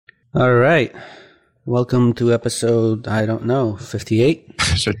All right. Welcome to episode, 58.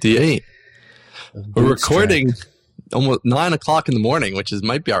 58. We're recording almost 9 o'clock in the morning, which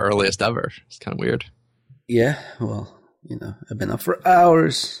might be our earliest ever. It's kind of weird. Yeah, well, I've been up for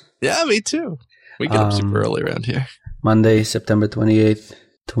hours. Yeah, me too. We get up super early around here. Monday, September 28th,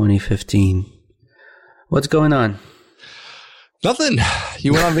 2015. What's going on? Nothing.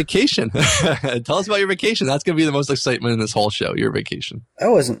 You went on vacation. Tell us about your vacation. That's going to be the most excitement in this whole show, your vacation. I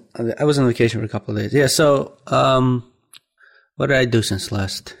was on vacation for a couple of days. Yeah, so what did I do since the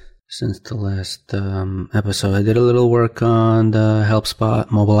last episode? I did a little work on the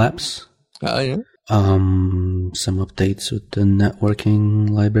HelpSpot mobile apps. Oh, yeah. Some updates with the networking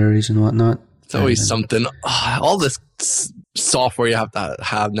libraries and whatnot. It's always something. All this software you have to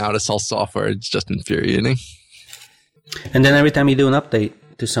have now to sell software, it's just infuriating. And then every time you do an update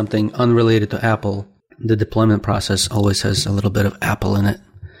to something unrelated to Apple, the deployment process always has a little bit of Apple in it.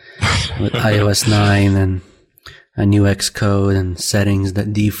 With iOS 9 and a new Xcode and settings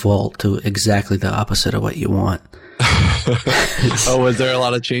that default to exactly the opposite of what you want. Was there a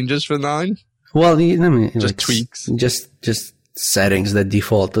lot of changes for 9? Well, just tweaks. Just settings that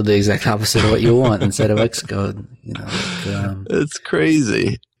default to the exact opposite of what you want instead of Xcode. It's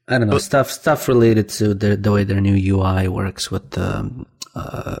crazy. I don't know, stuff related to the way their new UI works with the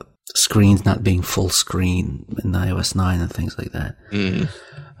screens not being full screen in iOS 9 and things like that.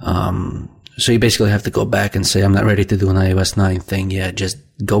 So you basically have to go back and say, I'm not ready to do an iOS 9 thing yet. Just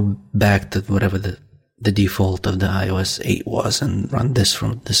go back to whatever the default of the iOS 8 was and run this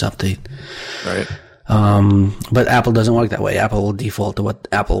from this update. Right. But Apple doesn't work that way. Apple will default to what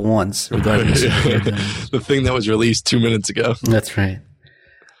Apple wants, regardless of what you're doing. The thing that was released 2 minutes ago. That's right.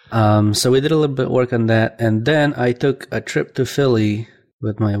 So we did a little bit of work on that. And then I took a trip to Philly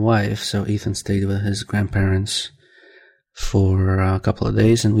with my wife. So Ethan stayed with his grandparents for a couple of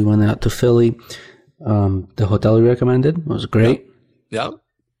days. And we went out to Philly. The hotel we recommended was great. Yeah.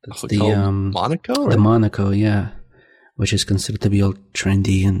 That's the Monaco? Or? The Monaco, yeah. Which is considered to be all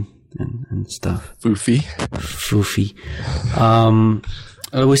trendy and stuff. Foofy.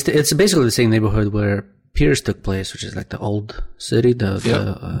 It's basically the same neighborhood where Pierce took place, which is like the old city, the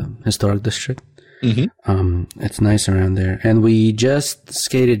historic district. Mm-hmm. It's nice around there. And we just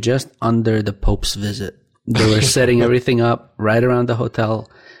skated just under the Pope's visit. They were setting everything up right around the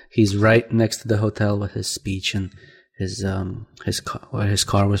hotel. He's right next to the hotel with his speech and his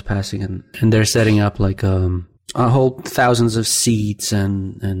car was passing. And they're setting up like a whole thousands of seats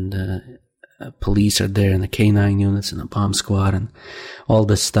and police are there and the K9 units and the bomb squad and all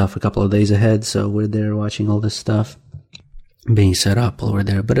this stuff a couple of days ahead. So we're there watching all this stuff being set up while we're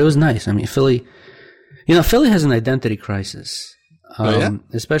there. But it was nice. I mean, Philly has an identity crisis,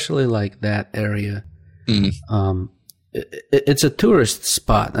 especially like that area. Mm. It's a tourist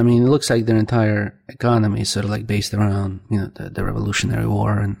spot. I mean, it looks like their entire economy is sort of like based around, the Revolutionary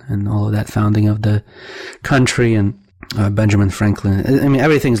War and all of that founding of the country and Benjamin Franklin. I mean,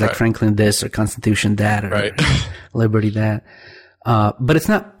 everything's like Franklin this or Constitution that or Liberty that. But it's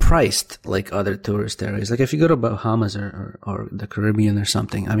not priced like other tourist areas. Like if you go to Bahamas or the Caribbean or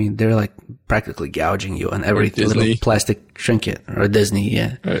something, I mean, they're like practically gouging you on every little plastic trinket or Disney.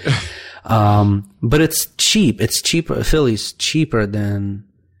 Yeah. Right. But it's cheap. It's cheaper. Philly's cheaper than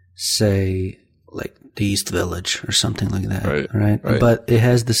say like the East Village or something like that. Right. But it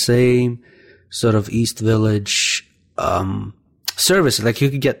has the same sort of East Village services. Like you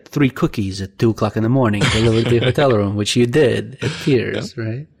could get 3 cookies at 2:00 in the morning delivered to your hotel room, which you did at Pierce,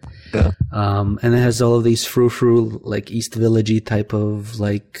 right? Yeah. And it has all of these frou-frou, like East Village-y type of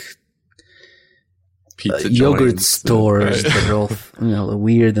like pizza yogurt stores that are all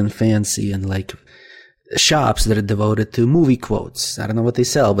weird and fancy, and like shops that are devoted to movie quotes. I don't know what they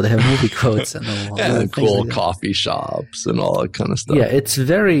sell, but they have movie quotes and all. And cool like coffee shops and all that kind of stuff. Yeah,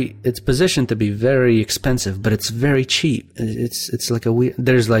 it's positioned to be very expensive, but it's very cheap. It's like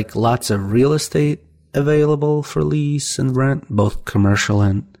there's like lots of real estate available for lease and rent, both commercial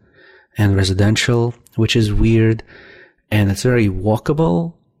and residential, which is weird. And it's very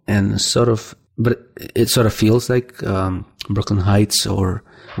walkable and but it sort of feels like Brooklyn Heights or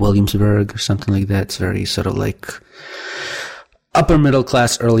Williamsburg or something like that. It's very sort of like upper middle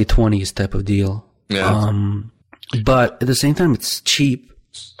class, early 20s type of deal. Yeah. But at the same time, it's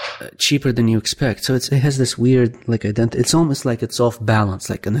cheaper than you expect. So it has this weird like identity. It's almost like it's off balance.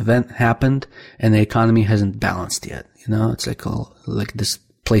 Like an event happened and the economy hasn't balanced yet. It's like this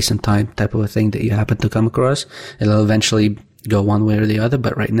place and time type of a thing that you happen to come across. It'll eventually go one way or the other,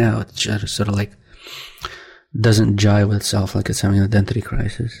 but right now it's just sort of like doesn't jive with itself, like it's having an identity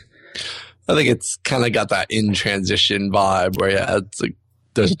crisis. I think it's kind of got that in transition vibe where it's like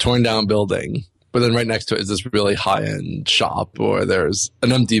there's a torn down building, but then right next to it is this really high end shop, or there's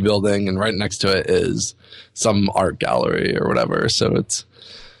an empty building and right next to it is some art gallery or whatever. So it's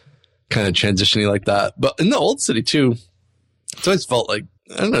kind of transitioning like that. But in the old city too, it's always felt like,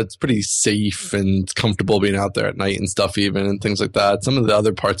 I don't know, it's pretty safe and comfortable being out there at night and stuff even, and things like that. Some of the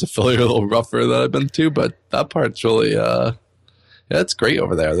other parts of Philly are a little rougher that I've been to, but that part's really, yeah, it's great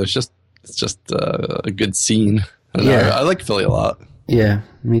over there. It's just a good scene. I like Philly a lot. Yeah,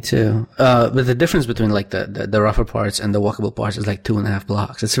 me too. But the difference between like the rougher parts and the walkable parts is like 2.5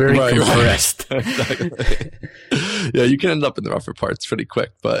 blocks. It's very compressed. Right. Exactly. Yeah, you can end up in the rougher parts pretty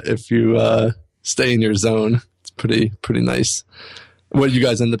quick, but if you stay in your zone, it's pretty nice. What did you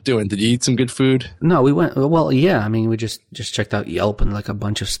guys end up doing? Did you eat some good food? No, we went. Well, yeah. I mean, we just checked out Yelp and like a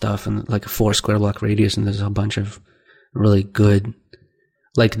bunch of stuff and like a 4 square block radius, and there's a bunch of really good.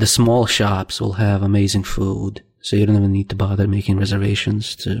 Like the small shops will have amazing food, so you don't even need to bother making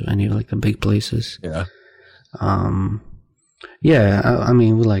reservations to any of like the big places. Yeah. Yeah. I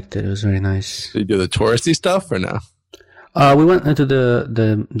mean, we liked it. It was very nice. Did you do the touristy stuff or no? We went into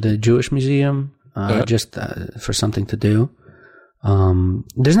the Jewish museum just for something to do.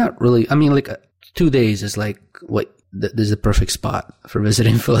 There's not really. I mean, like 2 days is like what. This is the perfect spot for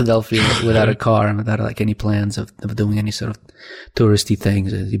visiting Philadelphia without a car and without like any plans of doing any sort of touristy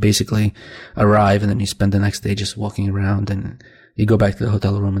things. You basically arrive and then you spend the next day just walking around, and you go back to the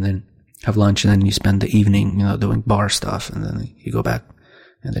hotel room and then have lunch, and then you spend the evening, doing bar stuff, and then you go back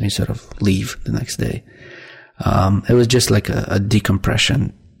and then you sort of leave the next day. It was just like a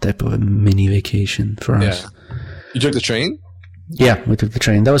decompression type of a mini vacation for us. Yeah. You took the train? Yeah, we took the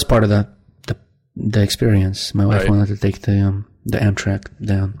train. That was part of the experience. My wife wanted to take the Amtrak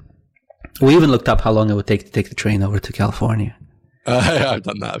down. We even looked up how long it would take to take the train over to California. I've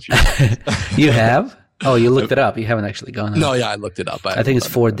done that a few times. You have? Oh, you looked it up. You haven't actually gone. No, yeah, I looked it up. I think it's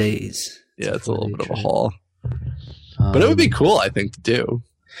 4 days. Yeah, it's a little bit of a haul. But it would be cool, I think, to do.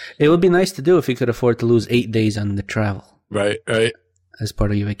 It would be nice to do if you could afford to lose 8 days on the travel. Right. As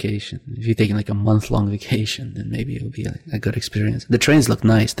part of your vacation. If you're taking like a month-long vacation, then maybe it would be a good experience. The trains look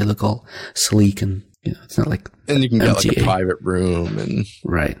nice. They look all sleek, and it's not like and you can get like a private room and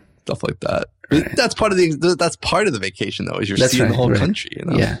stuff like that. Right. That's part of the vacation, though, is you're seeing the whole country.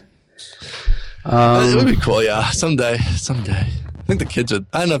 Yeah. It would be cool. Yeah, someday. I think the kids would.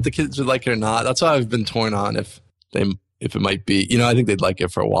 I don't know if the kids would like it or not. That's why I've been torn on if it might be. I think they'd like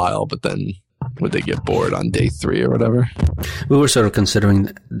it for a while, but then. Would they get bored on day 3 or whatever? We were sort of considering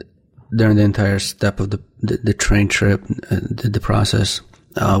during the entire step of the train trip, the process,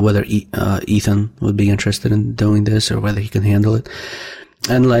 whether Ethan would be interested in doing this or whether he can handle it.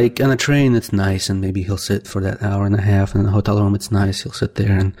 And like on a train, it's nice, and maybe he'll sit for that hour and a half. And in the hotel room, it's nice. He'll sit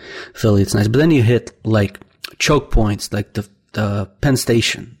there, and Philly, it's nice. But then you hit like choke points, like the Penn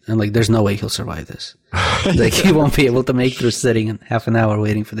Station, and like there's no way he'll survive this. Like he won't be able to make through sitting in half an hour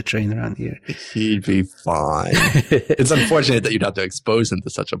waiting for the train around here. He'd be fine. It's unfortunate that you'd have to expose him to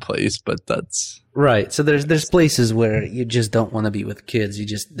such a place, but that's right. So there's places where you just don't want to be with kids.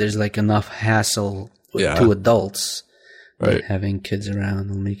 There's like enough hassle to adults. Right. Having kids around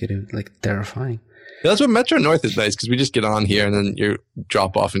will make it like terrifying. Yeah, that's what Metro North is nice, because we just get on here and then you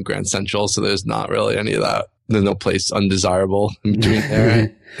drop off in Grand Central, so there's not really any of that. There's no place undesirable in between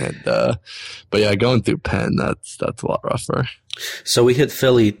there. And, but yeah, going through Penn, that's a lot rougher. So we hit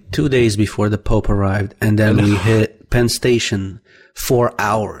Philly 2 days before the Pope arrived, and then we hit Penn Station 4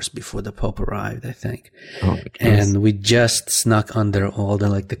 hours before the Pope arrived, I think. Oh, and we just snuck under all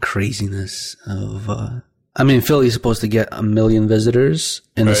the craziness of, Philly is supposed to get 1 million visitors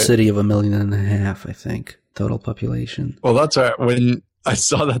in a city of 1.5 million, I think, total population. Well, that's right. When I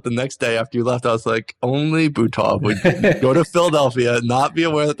saw that the next day after you left, I was like, only Butov would go to Philadelphia, not be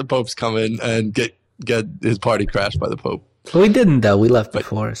aware that the Pope's coming, and get his party crashed by the Pope. Well, we didn't, though. We left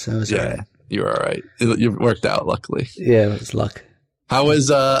before, so it was all right. You were all right. You worked out, luckily. Yeah, it was luck. How was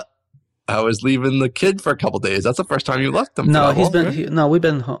leaving the kid for a couple of days? That's the first time you left him. No, we've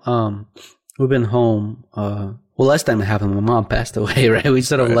been home. Well, last time it happened, my mom passed away, right? We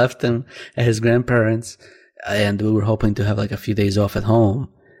sort of left him at his grandparents', and we were hoping to have like a few days off at home.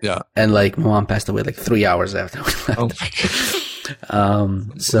 Yeah. And like my mom passed away like 3 hours after we left. Oh my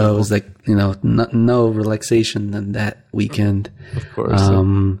God. So it was like, no relaxation in that weekend. Of course.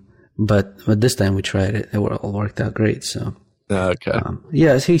 But this time we tried it. It all worked out great. So. Okay.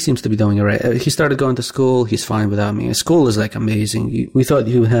 Yeah, he seems to be doing all right. He started going to school. He's fine without me. School is like amazing. We thought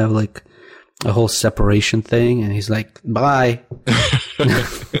he would have like a whole separation thing, and he's like, bye.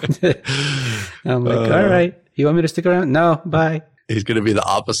 I'm like, all right. You want me to stick around? No, bye. He's going to be the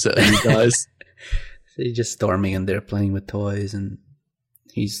opposite of you guys. So he's just storming in there playing with toys, and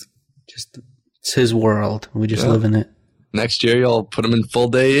He's just, it's his world. We just live in it. Next year, you'll put him in full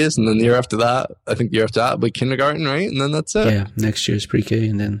days, and then the year after that, I think the year after that will be kindergarten, right? And then that's it. Yeah, next year's pre-K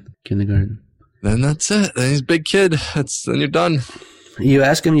and then kindergarten. Then that's it. Then he's a big kid. Then you're done. You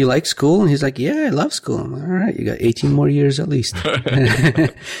ask him, you like school? And he's like, yeah, I love school. I'm like, all right, you got 18 more years at least.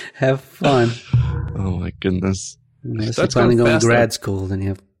 Have fun. Oh, my goodness. Unless you're planning on going to grad school, then you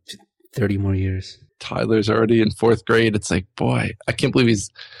have 30 more years. Tyler's already in 4th grade. It's like, boy, I can't believe he's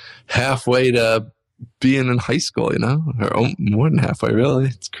halfway to being in high school, or more than halfway, really.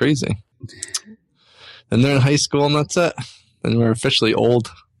 It's crazy. And they're in high school, and that's it. And we're officially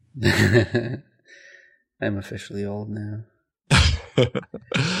old. I'm officially old now.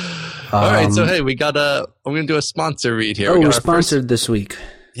 All right, so hey, I'm going to do a sponsor read here. We're sponsored this week.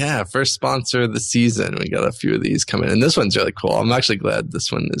 Yeah, first sponsor of the season. We got a few of these coming, and this one's really cool. I'm actually glad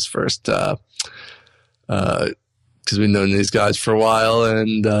this one is first, because we've known these guys for a while,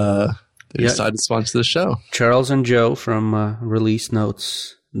 and they decided to sponsor the show. Charles and Joe from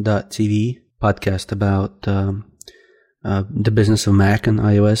ReleaseNotes.tv podcast about the business of Mac and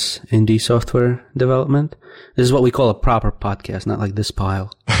iOS indie software development. This is what we call a proper podcast, not like this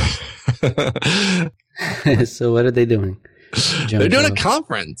pile. So what are they doing? They're doing a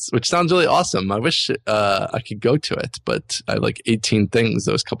conference, which sounds really awesome. I wish I could go to it, but I have like 18 things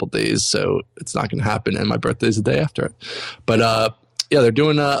those couple days, so it's not going to happen. And my birthday's the day after it. But they're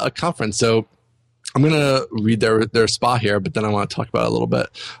doing a conference. So I'm going to read their spot here, but then I want to talk about it a little bit.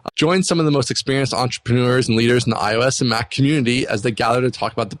 Join some of the most experienced entrepreneurs and leaders in the iOS and Mac community as they gather to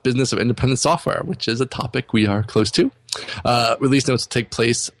talk about the business of independent software, which is a topic we are close to. Release Notes will take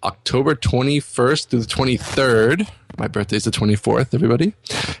place October 21st through the 23rd. My birthday's the 24th, everybody,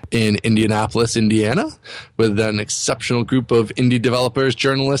 in Indianapolis, Indiana, with an exceptional group of indie developers,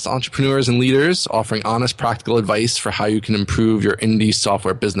 journalists, entrepreneurs, and leaders offering honest, practical advice for how you can improve your indie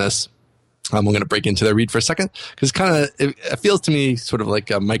software business. I'm going to break into their read for a second because it feels to me sort of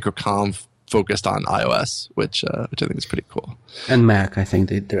like a microconf focused on iOS, which I think is pretty cool. And Mac, I think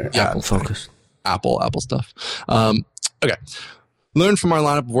they're Apple focused. Apple stuff. Okay. Learn from our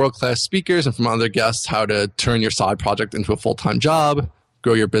lineup of world-class speakers and from other guests how to turn your side project into a full-time job,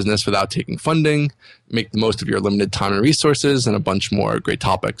 grow your business without taking funding, make the most of your limited time and resources, and a bunch more great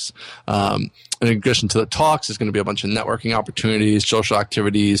topics. In addition to the talks, there's going to be a bunch of networking opportunities, social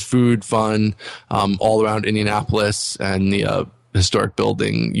activities, food, fun, all around Indianapolis and the historic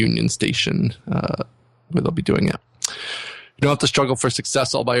building, Union Station, where they'll be doing it. You don't have to struggle for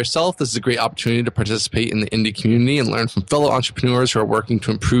success all by yourself. This is a great opportunity to participate in the indie community and learn from fellow entrepreneurs who are working to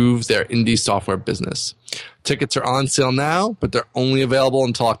improve their indie software business. Tickets are on sale now, but they're only available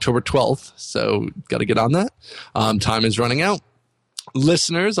until October 12th, so got to get on that. Time is running out.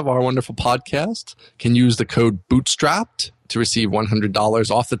 Listeners of our wonderful podcast can use the code BOOTSTRAPPED to receive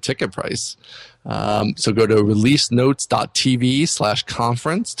 $100 off the ticket price. So go to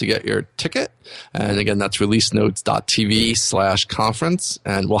releasenotes.tv/conference to get your ticket. And again, that's releasenotes.tv/conference.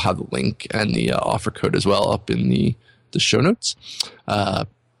 And we'll have the link and the offer code as well up in the show notes. But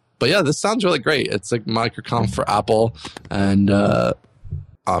yeah, this sounds really great. It's like microconf for Apple. And I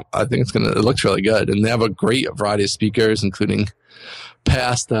think it looks really good. And they have a great variety of speakers, including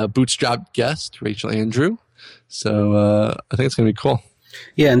past Bootstrap guest, Rachel Andrew. So I think it's going to be cool.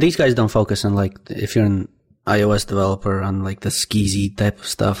 Yeah, and these guys don't focus on, like, if you're an iOS developer, on like the skeezy type of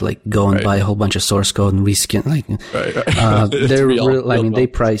stuff, like go and buy a whole bunch of source code and reskin. Like, they're they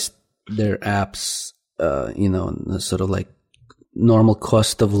price their apps, sort of like normal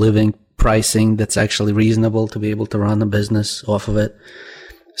cost of living pricing that's actually reasonable to be able to run a business off of it.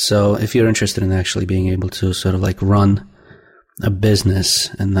 So if you're interested in actually being able to sort of like run a business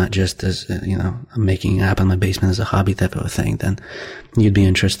and not just as, I'm making an app in my basement as a hobby type of a thing, then you'd be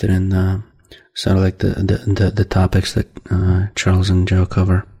interested in sort of like the topics that Charles and Joe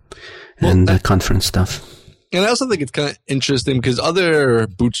cover and the conference stuff. And I also think it's kind of interesting because other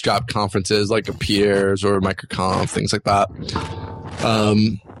Bootstrap conferences like Appears or MicroConf, things like that,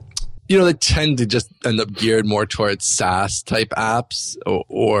 they tend to just end up geared more towards SaaS type apps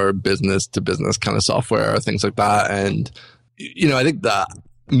or business to business kind of software or things like that. And I think the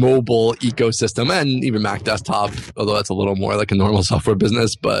mobile ecosystem and even Mac desktop, although that's a little more like a normal software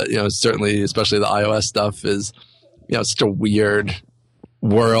business, but, certainly, especially the iOS stuff is, such a weird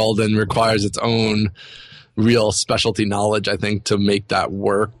world and requires its own real specialty knowledge, I think, to make that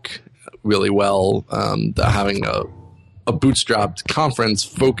work really well. Having a bootstrapped conference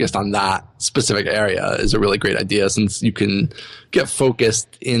focused on that specific area is a really great idea, since you can get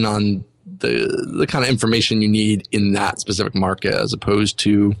focused in on the kind of information you need in that specific market, as opposed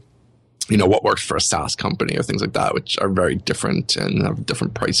to what works for a SaaS company or things like that, which are very different and have a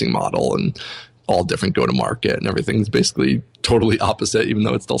different pricing model and all different go-to-market, and everything's basically totally opposite, even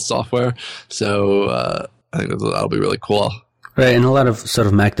though it's still software. So I think that'll be really cool. Right, and a lot of sort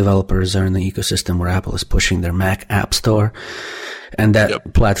of Mac developers are in the ecosystem where Apple is pushing their Mac App Store, and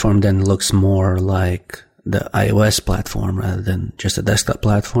that platform then looks more like the iOS platform rather than just a desktop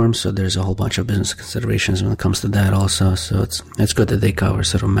platform. So there's a whole bunch of business considerations when it comes to that also. So it's good that they cover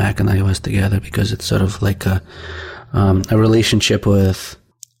sort of Mac and iOS together, because it's sort of like a relationship with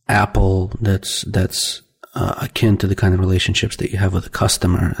Apple that's akin to the kind of relationships that you have with a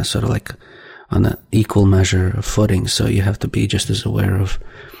customer, sort of like on an equal measure of footing. So you have to be just as aware of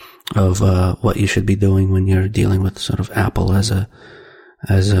what you should be doing when you're dealing with sort of Apple as a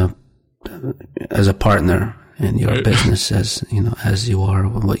partner in your business, as you are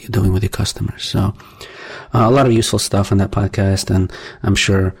what you're doing with your customers. So a lot of useful stuff on that podcast, and I'm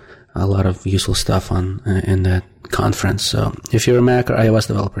sure a lot of useful stuff in that conference. So if you're a Mac or iOS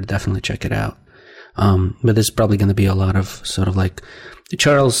developer, definitely check it out. But there's probably going to be a lot of sort of like,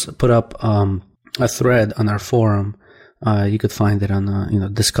 Charles put up a thread on our forum. You could find it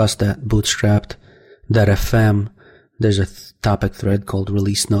on discuss.bootstrapped.fm. There's a topic thread called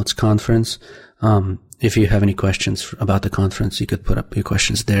Release Notes Conference. If you have any questions about the conference, you could put up your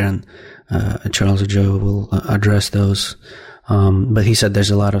questions there, and Charles or Joe will address those. But he said there's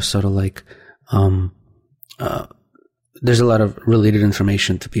a lot of sort of like there's a lot of related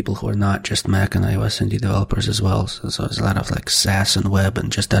information to people who are not just Mac and iOS indie developers as well. So there's a lot of like SaaS and web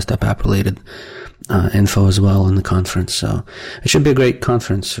and just desktop app related info as well in the conference. So it should be a great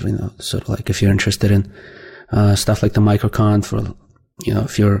conference, sort of like if you're interested in stuff like the MicroConf, or,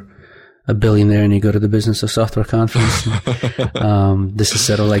 if you're a billionaire and you go to the Business of Software conference, this is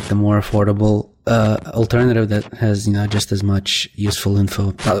sort of like the more affordable alternative that has, just as much useful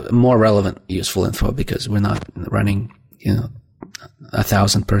info, more relevant useful info, because we're not running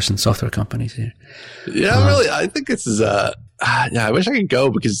 1,000-person software companies here. Yeah, really. I think this is I wish I could go,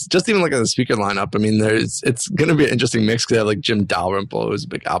 because just even looking at the speaker lineup, I mean, it's going to be an interesting mix, because they have like Jim Dalrymple, who's a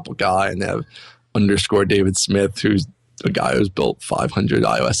big Apple guy, and they have _ David Smith, who's a guy who's built 500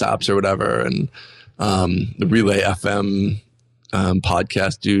 iOS apps or whatever, and the Relay FM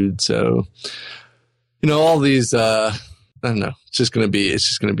podcast dude. So, all these, I don't know. It's just going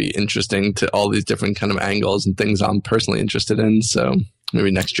to be interesting to all these different kind of angles and things I'm personally interested in. So maybe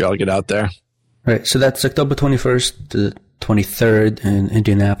next year I'll get out there. Right. So that's October 21st to 23rd in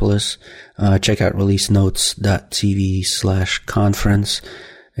Indianapolis. Check out releasenotes.tv/conference.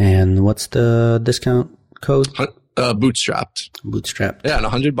 And what's the discount code? Bootstrapped. Yeah, and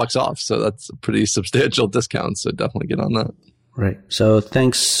 $100 off. So that's a pretty substantial discount. So definitely get on that. Right. So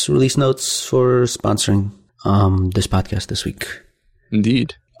Thanks, Release Notes, for sponsoring this podcast this week.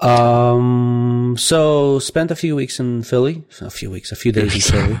 Indeed. So spent a few days in Philly,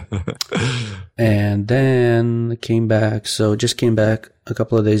 and then came back. So just came back a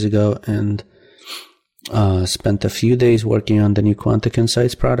couple of days ago, and spent a few days working on the new Quantic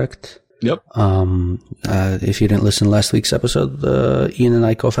Insights product. Yep. If you didn't listen to last week's episode, Ian and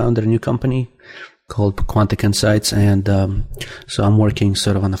I co-founded a new company called Quantic Insights, and so I'm working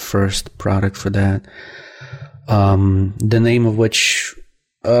sort of on the first product for that. The name of which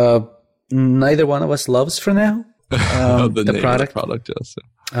neither one of us loves for now. The product, yes.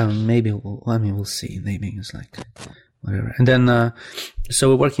 Maybe we'll see. Naming is like whatever. And then so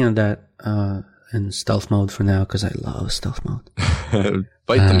we're working on that in stealth mode for now, because I love stealth mode.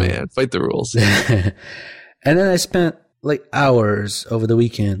 Fight the man, fight the rules. And then I spent like hours over the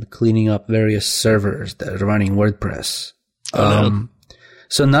weekend cleaning up various servers that are running WordPress. So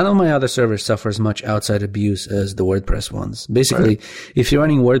none of my other servers suffer as much outside abuse as the WordPress ones. Basically, if you're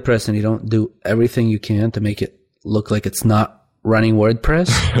running WordPress and you don't do everything you can to make it look like it's not running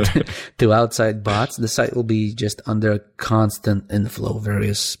WordPress to outside bots, the site will be just under a constant inflow of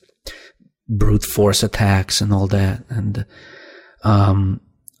various brute force attacks and all that. And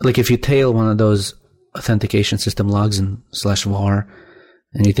like if you tail one of those authentication system logs in /var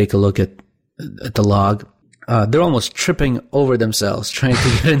and you take a look at the log, they're almost tripping over themselves trying to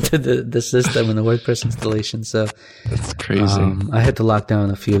get into the system in the WordPress installation. So that's crazy. I had to lock down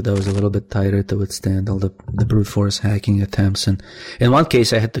a few of those a little bit tighter to withstand all the brute force hacking attempts. And in one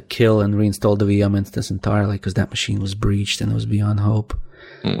case, I had to kill and reinstall the VM instance entirely because that machine was breached and it was beyond hope.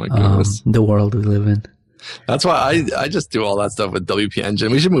 Oh my goodness. The world we live in. That's why I just do all that stuff with WP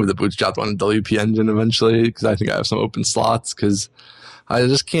Engine. We should move the Bootstrap one to WP Engine eventually, because I think I have some open slots, because I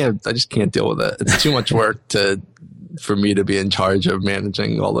just can't deal with it. It's too much work for me to be in charge of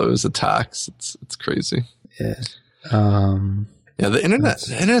managing all those attacks. It's crazy. Yeah. Yeah, the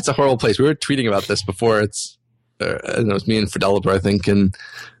internet's a horrible place. We were tweeting about this before. It's, it was me and Fidelity, I think, and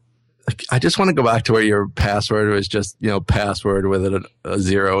like, I just want to go back to where your password was just, password with a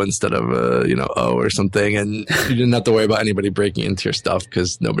 0 instead of a, O or something. And you didn't have to worry about anybody breaking into your stuff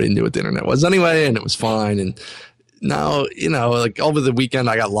because nobody knew what the internet was anyway. And it was fine. And now, like over the weekend,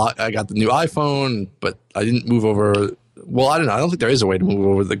 I got the new iPhone, but I didn't move over. Well, I don't know. I don't think there is a way to move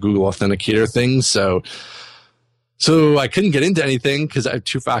over the Google Authenticator thing. So I couldn't get into anything because I have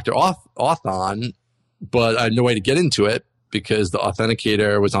two-factor auth on, but I had no way to get into it because the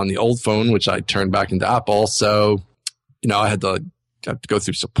authenticator was on the old phone, which I turned back into Apple. So, I had to go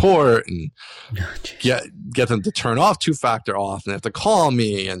through support and get them to turn off two-factor auth, and they have to call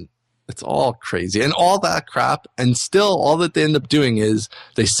me, and it's all crazy and all that crap. And still, all that they end up doing is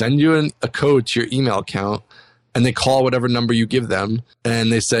they send you a code to your email account, and they call whatever number you give them,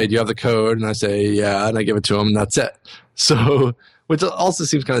 and they say, "Do you have the code?" And I say, "Yeah," and I give it to them, and that's it. So, which also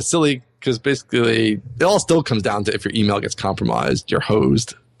seems kind of silly because basically it all still comes down to if your email gets compromised, you're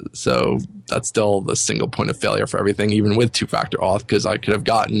hosed. So that's still the single point of failure for everything, even with two-factor auth, because I could have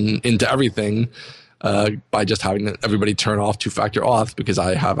gotten into everything by just having everybody turn off two-factor auth because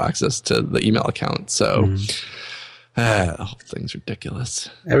I have access to the email account. So. The whole thing's ridiculous.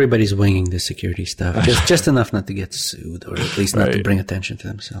 Everybody's winging the security stuff. Just enough not to get sued, or at least not to bring attention to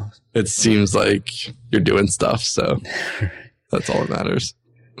themselves. It seems like you're doing stuff, so that's all that matters.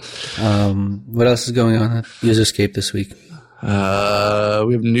 What else is going on at Userscape this week? We have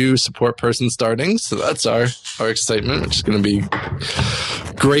a new support person starting, so that's our excitement, which is going to be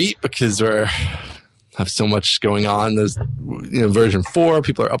great because we have so much going on. There's version 4,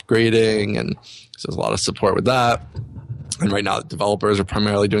 people are upgrading, and so there's a lot of support with that. And right now, the developers are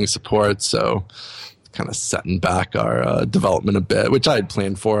primarily doing support, so kind of setting back our development a bit, which I had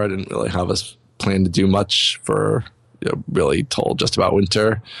planned for. I didn't really have us plan to do much for really till just about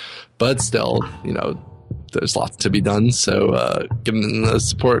winter, but still, there's lots to be done. So getting the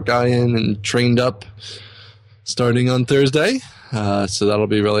support guy in and trained up starting on Thursday, so that'll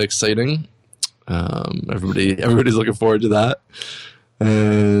be really exciting. Everybody's looking forward to that,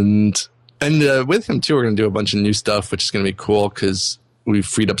 and with him too, we're going to do a bunch of new stuff, which is going to be cool because we've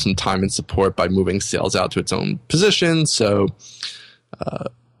freed up some time and support by moving sales out to its own position. So,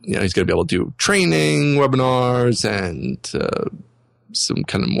 he's going to be able to do training webinars and some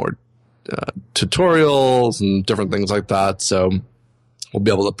kind of more tutorials and different things like that. So we'll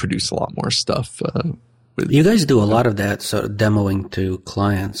be able to produce a lot more stuff. You guys do a lot of that sort of demoing to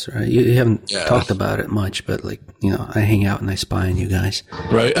clients, right? You haven't talked about it much, but I hang out and I spy on you guys.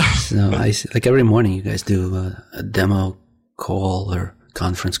 Right. So I every morning you guys do a demo call or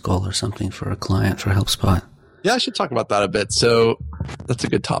conference call or something for a client for HelpSpot. Yeah, I should talk about that a bit. So that's a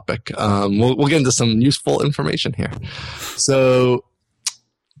good topic. We'll get into some useful information here. So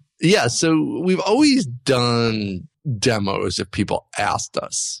we've always done demos if people asked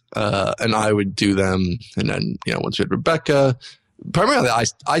us, and I would do them. And then, once we had Rebecca, primarily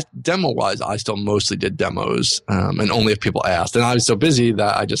I demo-wise, I still mostly did demos, and only if people asked. And I was so busy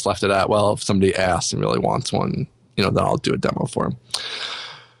that I just left it at, well, if somebody asks and really wants one, then I'll do a demo for them.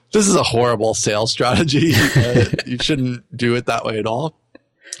 This is a horrible sales strategy. You shouldn't do it that way at all.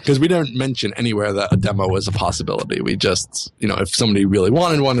 Because we didn't mention anywhere that a demo was a possibility. We just, if somebody really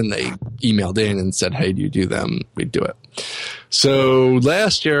wanted one and they emailed in and said, "Hey, do you do them?" we'd do it. So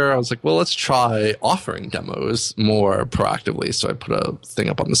last year I was like, well, let's try offering demos more proactively. So I put a thing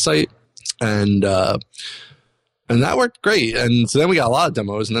up on the site, and that worked great. And so then we got a lot of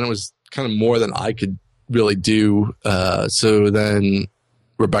demos, and then it was kind of more than I could really do. So then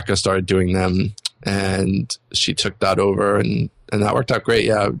Rebecca started doing them, and she took that over, and that worked out great.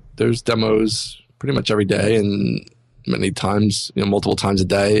 Yeah, there's demos pretty much every day, and many times, multiple times a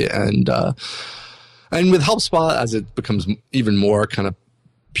day. And with HelpSpot, as it becomes even more kind of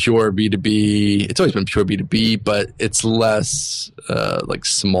pure B2B, it's always been pure B2B, but it's less like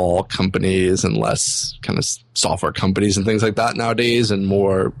small companies and less kind of software companies and things like that nowadays, and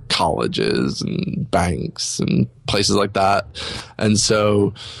more colleges and banks and places like that. And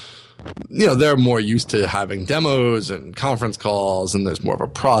so, they're more used to having demos and conference calls, and there's more of a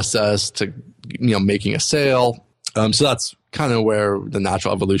process to, making a sale. So that's kind of where the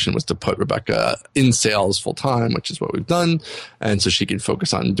natural evolution was to put Rebecca in sales full time, which is what we've done. And so she can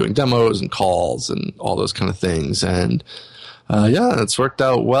focus on doing demos and calls and all those kind of things. And it's worked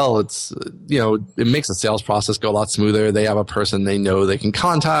out well. It's, it makes the sales process go a lot smoother. They have a person they know they can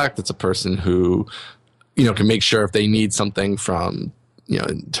contact. It's a person who, can make sure if they need something from,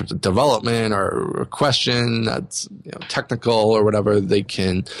 in terms of development or a question that's technical or whatever, they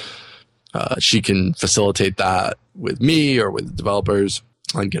can, she can facilitate that with me or with developers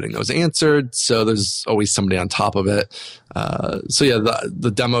on getting those answered. So there's always somebody on top of it. So yeah,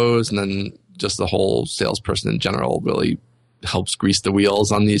 the demos and then just the whole salesperson in general really helps grease the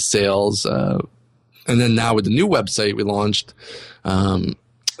wheels on these sales. And then now with the new website we launched,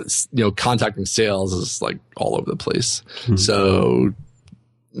 contacting sales is like all over the place. Mm-hmm. So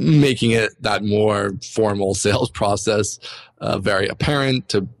making it that more formal sales process very apparent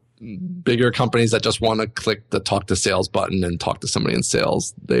to bigger companies that just want to click the talk to sales button and talk to somebody in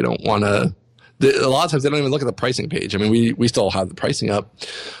sales. They don't want to, a lot of times they don't even look at the pricing page. I mean, we still have the pricing up.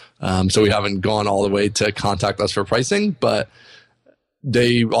 So we haven't gone all the way to contact us for pricing, but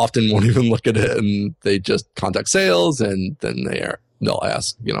they often won't even look at it and they just contact sales and then they'll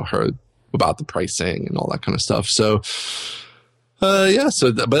ask, her about the pricing and all that kind of stuff. So, but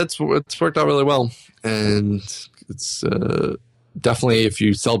it's worked out really well. And it's, definitely if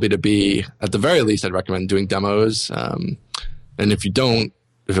you sell B2B, at the very least, I'd recommend doing demos. And if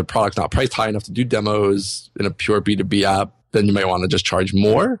a product's not priced high enough to do demos in a pure B2B app, then you might want to just charge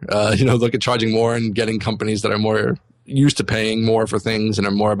more. Look at charging more and getting companies that are more used to paying more for things and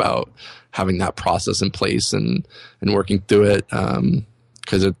are more about having that process in place and working through it.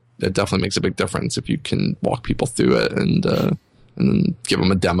 Because it definitely makes a big difference if you can walk people through it and then give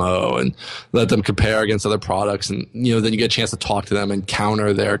them a demo and let them compare against other products. And, then you get a chance to talk to them and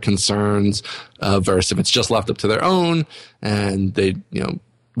counter their concerns, versus if it's just left up to their own and they,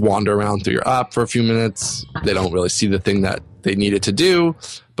 wander around through your app for a few minutes. They don't really see the thing that they need it to do,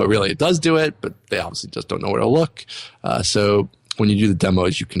 but really it does do it, but they obviously just don't know where to look. So when you do the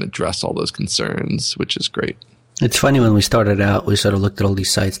demos, you can address all those concerns, which is great. It's funny, when we started out, we sort of looked at all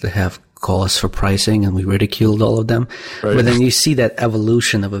these sites that have calls for pricing and we ridiculed all of them. Right. But then you see that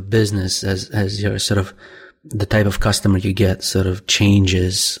evolution of a business as your sort of the type of customer you get sort of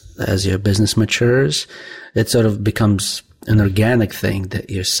changes as your business matures. It sort of becomes an organic thing that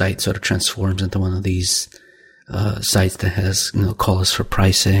your site sort of transforms into one of these sites that has, calls for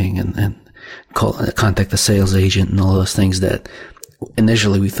pricing and contact the sales agent and all those things that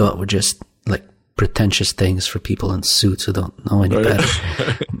initially we thought were just like pretentious things for people in suits who don't know any better.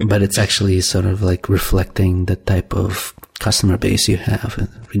 But it's actually sort of like reflecting the type of customer base you have,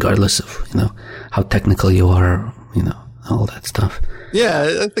 regardless of, how technical you are, all that stuff.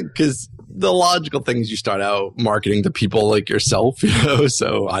 Yeah, I think because the logical thing is you start out marketing to people like yourself,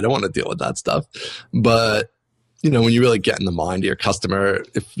 so I don't want to deal with that stuff. But, when you really get in the mind of your customer,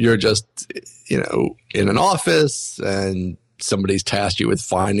 if you're just, in an office and somebody's tasked you with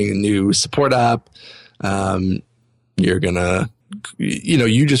finding a new support app, you're gonna,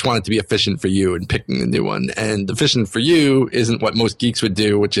 you just want it to be efficient for you and picking the new one. And efficient for you isn't what most geeks would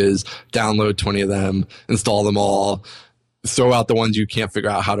do, which is download 20 of them, install them all, throw out the ones you can't figure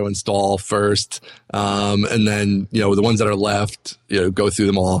out how to install first. And then, the ones that are left, go through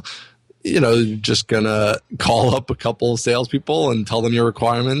them all. Just gonna call up a couple of salespeople and tell them your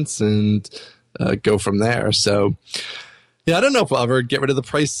requirements and go from there. So, yeah, I don't know if we'll ever get rid of the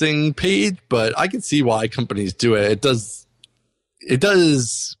pricing page, but I can see why companies do it. It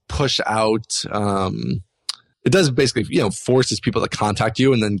does push out, it does basically, forces people to contact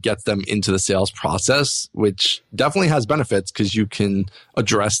you and then gets them into the sales process, which definitely has benefits because you can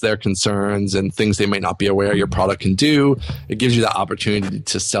address their concerns and things they might not be aware your product can do. It gives you the opportunity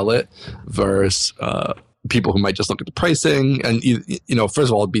to sell it versus people who might just look at the pricing and, first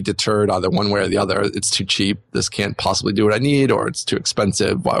of all, be deterred either one way or the other. It's too cheap. This can't possibly do what I need, or it's too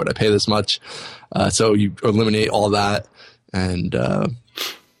expensive. Why would I pay this much? So you eliminate all that and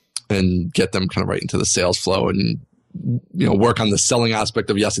get them kind of right into the sales flow and, work on the selling aspect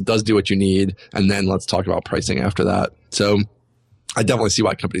of, yes, it does do what you need. And then let's talk about pricing after that. So I definitely see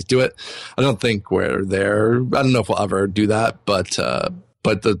why companies do it. I don't think we're there. I don't know if we'll ever do that, but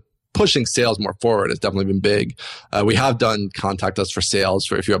the pushing sales more forward has definitely been big. We have done contact us for sales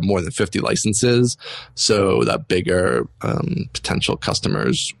for if you have more than 50 licenses. So that bigger, potential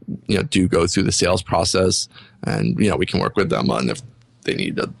customers, do go through the sales process and, we can work with them on if they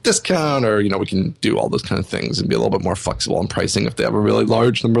need a discount or, we can do all those kind of things and be a little bit more flexible on pricing if they have a really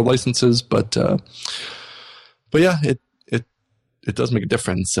large number of licenses. But yeah, it does make a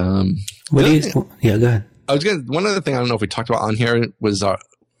difference. Yeah, go ahead. One other thing I don't know if we talked about on here was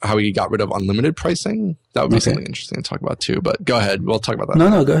how we got rid of unlimited pricing. That would be something interesting to talk about too, but go ahead. We'll talk about that.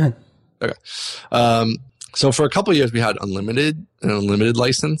 No, go ahead. Okay. So for a couple of years we had an unlimited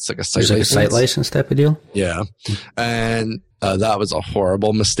license, like a site license type of deal. Yeah. And that was a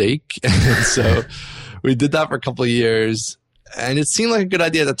horrible mistake. And so we did that for a couple of years and it seemed like a good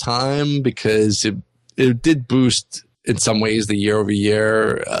idea at the time because it did boost in some ways the year over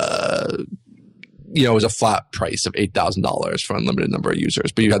year, it was a flat price of $8,000 for unlimited number of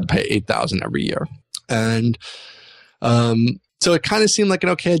users, but you had to pay $8,000 every year. And so it kind of seemed like an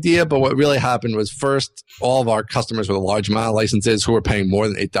okay idea, but what really happened was first, all of our customers with a large amount of licenses who were paying more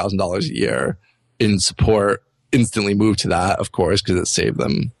than $8,000 a year in support instantly moved to that, of course, because it saved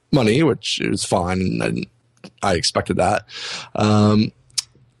them money, which is fine, and I expected that.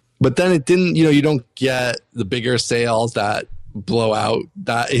 But then it didn't, you don't get the bigger sales that blow out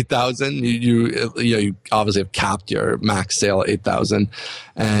that 8,000. You obviously have capped your max sale at 8,000,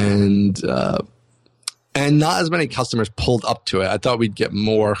 and not as many customers pulled up to it. I thought we'd get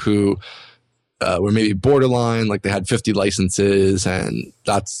more who were maybe borderline, like they had 50 licenses, and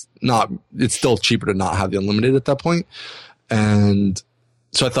it's still cheaper to not have the unlimited at that point. And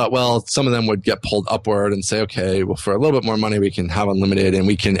so I thought, well, some of them would get pulled upward and say, okay, well, for a little bit more money, we can have unlimited, and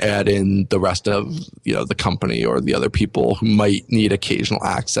we can add in the rest of, the company or the other people who might need occasional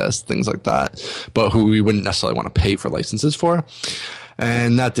access, things like that, but who we wouldn't necessarily want to pay for licenses for.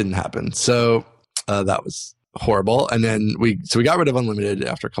 And that didn't happen. So that was horrible. And then we got rid of unlimited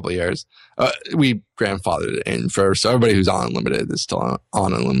after a couple of years. We grandfathered it in so everybody who's on unlimited is still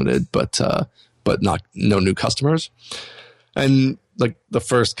on unlimited, but no new customers. And like the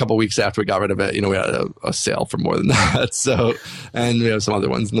first couple of weeks after we got rid of it, we had a sale for more than that. So, and we have some other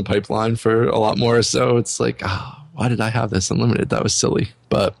ones in the pipeline for a lot more. So it's like, why did I have this unlimited? That was silly,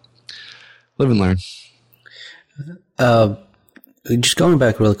 but live and learn. Just going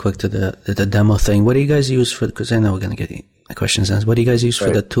back real quick to the demo thing. What do you guys use for? Because I know we're going to get questions asked. What do you guys use for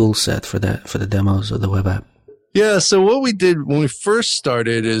the tool set for the demos of the web app? Yeah. So what we did when we first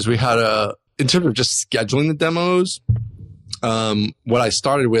started is we had in terms of just scheduling the demos. What I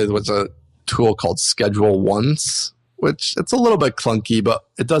started with was a tool called Schedule Once, which it's a little bit clunky, but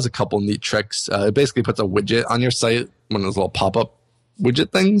it does a couple neat tricks. It basically puts a widget on your site, one of those little pop-up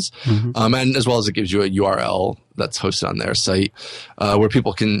widget things, and as well as it gives you a URL that's hosted on their site, where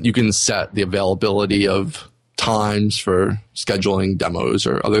you can set the availability of times for scheduling demos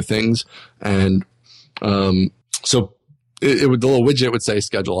or other things. And so the little widget would say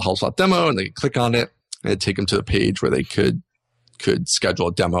schedule a HelpSpot demo, and they could click on it and it'd take them to the page where they could schedule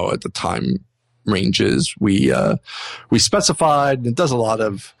a demo at the time ranges we specified. It does a lot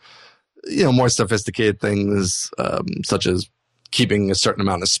of more sophisticated things, such as keeping a certain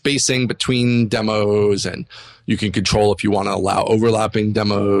amount of spacing between demos, and you can control if you want to allow overlapping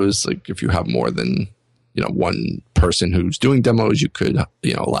demos. Like if you have more than one person who's doing demos, you could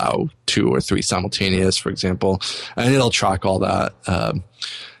allow 2 or 3 simultaneous, for example, and it'll track all that.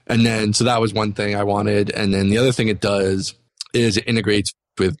 And then so that was one thing I wanted, and then the other thing it does is it integrates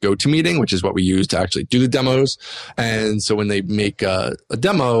with GoToMeeting, which is what we use to actually do the demos. And so when they make a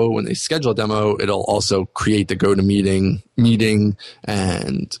demo, when they schedule a demo, it'll also create the GoToMeeting meeting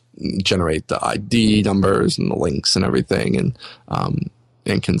and generate the ID numbers and the links and everything,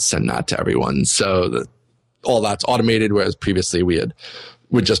 and can send that to everyone. So all that's automated, whereas previously we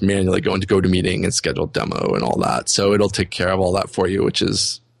would just manually go into GoToMeeting and schedule demo and all that. So it'll take care of all that for you, which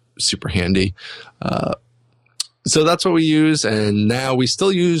is super handy. So that's what we use, and now we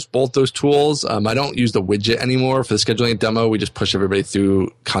still use both those tools. I don't use the widget anymore for the scheduling a demo. We just push everybody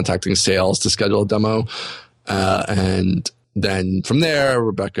through contacting sales to schedule a demo, and then from there,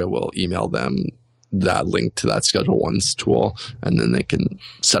 Rebecca will email them that link to that Schedule Once tool, and then they can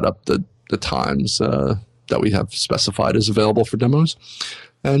set up the times that we have specified as available for demos,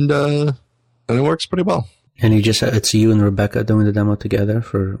 and it works pretty well. And it's you and Rebecca doing the demo together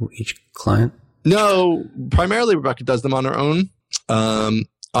for each client? No, primarily Rebecca does them on her own.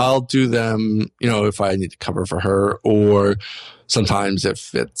 I'll do them, if I need to cover for her, or sometimes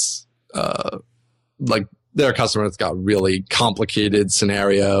if it's like their customer that's got a really complicated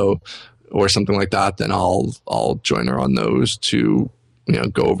scenario or something like that, then I'll join her on those to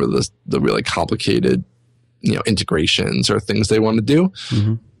go over the really complicated integrations or things they want to do.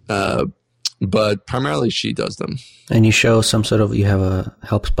 But primarily she does them. And you show you have a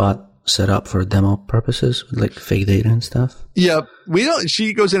HelpSpot set up for demo purposes, like fake data and stuff? Yeah,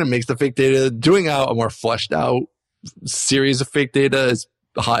 she goes in and makes the fake data. Doing out a more fleshed out series of fake data is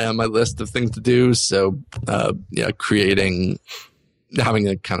high on my list of things to do. So, having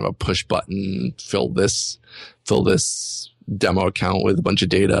a kind of a push button, fill this demo account with a bunch of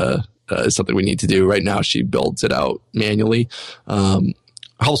data is something we need to do. Right now, she builds it out manually.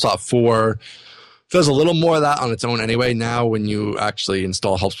 HelpSpot 4 does a little more of that on its own anyway. Now, when you actually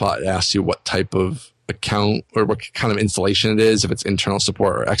install HelpSpot, it asks you what type of account or what kind of installation it is, if it's internal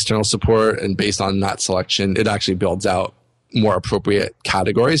support or external support. And based on that selection, it actually builds out more appropriate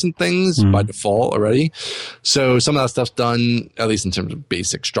categories and things by default already. So some of that stuff's done, at least in terms of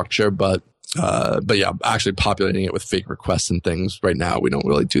basic structure, but But yeah, actually populating it with fake requests and things right now, we don't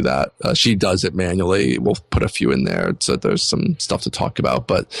really do that. She does it manually. We'll put a few in there so there's some stuff to talk about.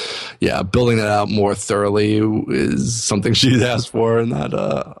 But yeah, building that out more thoroughly is something she's asked for, and that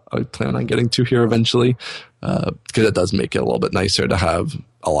I plan on getting to here eventually, because it does make it a little bit nicer to have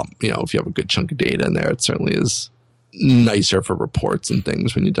a lot. If you have a good chunk of data in there, it certainly is nicer for reports and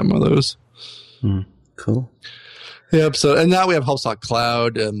things when you demo those. Cool. Yep. So, and now we have HubSpot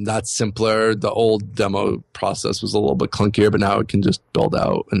Cloud, and that's simpler. The old demo process was a little bit clunkier, but now it can just build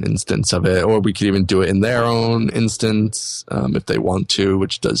out an instance of it, or we could even do it in their own instance if they want to,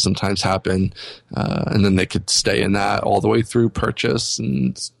 which does sometimes happen. And then they could stay in that all the way through purchase,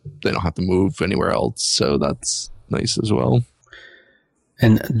 and they don't have to move anywhere else. So that's nice as well.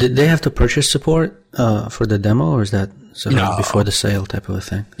 And did they have to purchase support for the demo, or is that before the sale type of a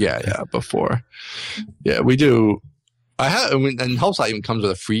thing? Yeah, before. Yeah, we do. And HubSpot even comes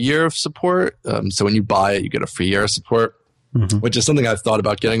with a free year of support. So when you buy it, you get a free year of support, which is something I've thought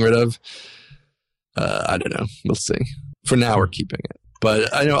about getting rid of. I don't know. We'll see. For now, we're keeping it.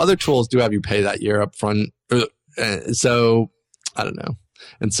 But I know other tools do have you pay that year up front. So I don't know.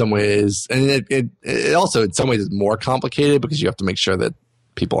 In some ways, and it also in some ways is more complicated because you have to make sure that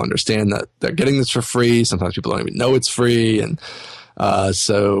people understand that they're getting this for free. Sometimes people don't even know it's free. And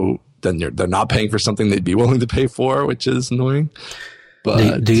so then they're not paying for something they'd be willing to pay for, which is annoying.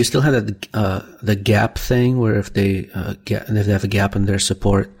 But do you still have the gap thing where if they have a gap in their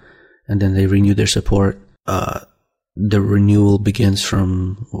support and then they renew their support, the renewal begins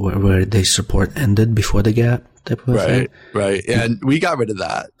from where their support ended before the gap type of thing? Right. And we got rid of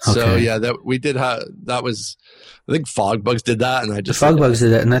that. Okay. So yeah, that we did have, that was, I think Fogbugs did that, and I just Fogbugs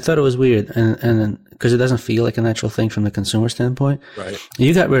did that, and I thought it was weird, and because it doesn't feel like a natural thing from the consumer standpoint. Right.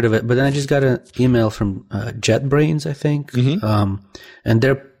 You got rid of it, but then I just got an email from JetBrains, I think, and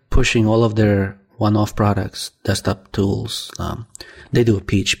they're pushing all of their one-off products, desktop tools. They do a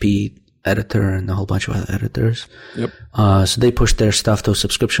PHP editor and a whole bunch of other editors. Yep. So they push their stuff to a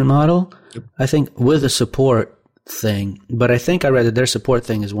subscription model. Yep. I think with a support thing, but I think I read that their support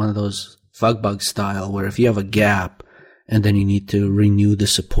thing is one of those Fogbugs style where if you have a gap and then you need to renew the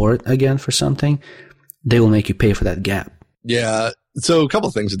support again for something, they will make you pay for that gap. Yeah. So a couple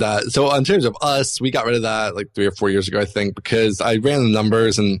of things with that. So in terms of us, we got rid of that like 3 or 4 years ago, I think, because I ran the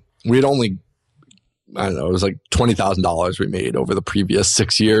numbers and we had only, I don't know, it was like $20,000 we made over the previous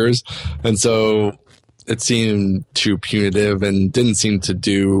 6 years. And so it seemed too punitive and didn't seem to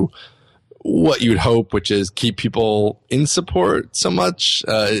do what you'd hope, which is keep people in support so much.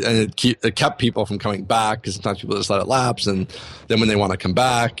 And it kept people from coming back because sometimes people just let it lapse. And then when they want to come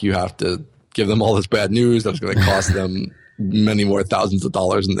back, you have to give them all this bad news that's going to cost them many more thousands of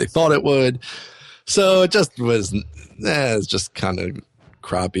dollars than they thought it would. So it just was, it's just kind of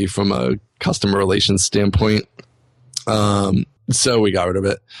crappy from a customer relations standpoint. So we got rid of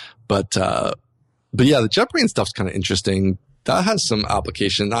it. But yeah, the JetBrains stuff's kind of interesting. That has some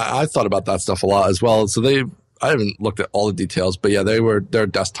application. I thought about that stuff a lot as well. So I haven't looked at all the details, but yeah, their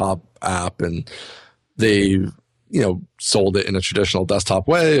desktop app, and they, sold it in a traditional desktop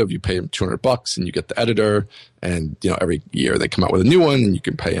way of you pay them $200 and you get the editor, and, every year they come out with a new one and you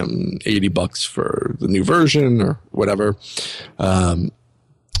can pay them $80 for the new version or whatever.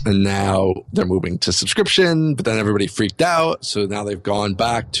 And now they're moving to subscription, but then everybody freaked out. So now they've gone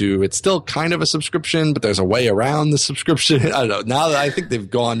back to, it's still kind of a subscription, but there's a way around the subscription. I don't know. Now that I think they've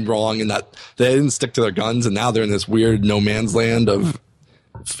gone wrong in that they didn't stick to their guns, and now they're in this weird no man's land of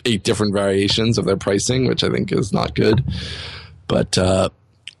 8 different variations of their pricing, which I think is not good. But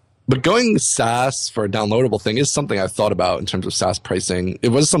going SaaS for a downloadable thing is something I've thought about in terms of SaaS pricing. It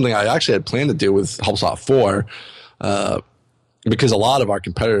was something I actually had planned to do with HubSpot 4, because a lot of our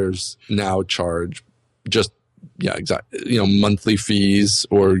competitors now charge just, monthly fees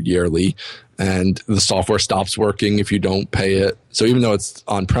or yearly, and the software stops working if you don't pay it. So even though it's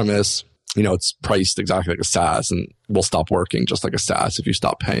on premise, it's priced exactly like a SaaS and will stop working just like a SaaS if you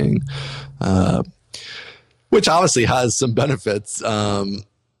stop paying, which obviously has some benefits.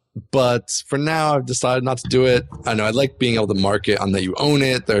 But for now, I've decided not to do it. I know I like being able to market on that you own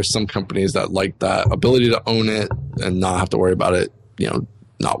it. There's some companies that like that ability to own it and not have to worry about it,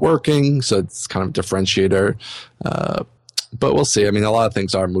 not working. So it's kind of a differentiator. But we'll see. I mean, a lot of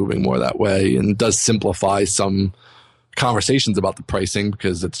things are moving more that way, and it does simplify some conversations about the pricing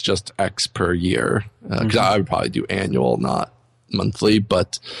because it's just X per year. Because I would probably do annual, not monthly,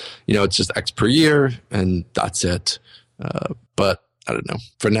 but it's just X per year and that's it. But I don't know.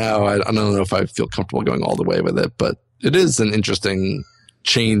 For now, I don't know if I feel comfortable going all the way with it, but it is an interesting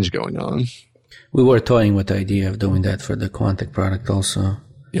change going on. We were toying with the idea of doing that for the Quantic product also.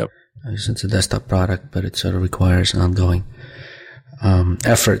 Yep. It's a desktop product, but it sort of requires ongoing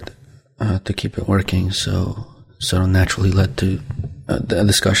effort to keep it working. So sort of naturally led to a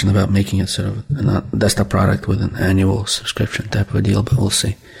discussion about making it sort of a desktop product with an annual subscription type of a deal, but we'll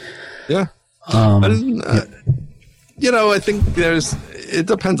see. Yeah. I think it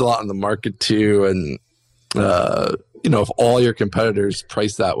depends a lot on the market too. And, if all your competitors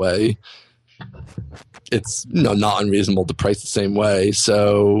price that way, it's not unreasonable to price the same way.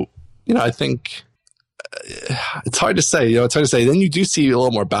 So, I think it's hard to say. Then you do see a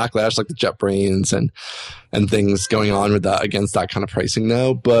little more backlash, like the JetBrains and things going on with that against that kind of pricing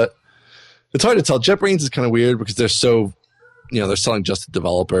now. But it's hard to tell. JetBrains is kind of weird because they're so, they're selling just to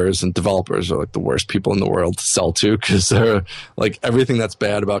developers, and developers are like the worst people in the world to sell to because they're like everything that's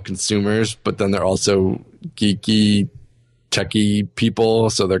bad about consumers, but then they're also geeky, techie people.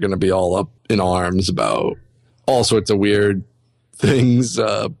 So they're going to be all up in arms about all sorts of weird things,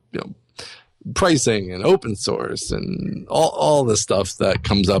 pricing and open source and all the stuff that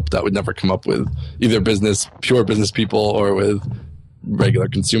comes up that would never come up with either pure business people or with regular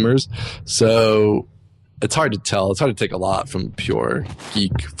consumers. So it's hard to tell. It's hard to take a lot from pure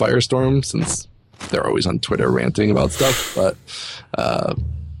geek firestorm since they're always on Twitter ranting about stuff. But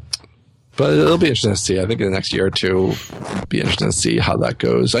it'll be interesting to see. I think in the next year or two, it'll be interesting to see how that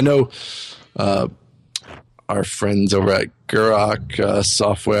goes. I know our friends over at Gurok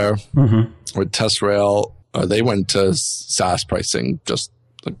Software with TestRail, they went to SaaS pricing just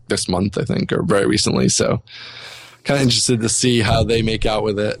like this month, I think, or very recently. So kind of interested to see how they make out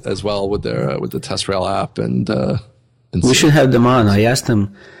with it as well with their with the TestRail app. And we should have them on. I asked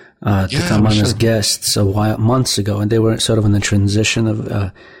them to come on as guests months ago, and they were sort of in the transition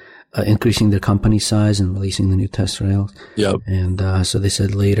of increasing their company size and releasing the new TestRails. Yep. And so they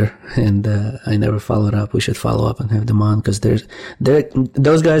said later, and I never followed up. We should follow up and have them on because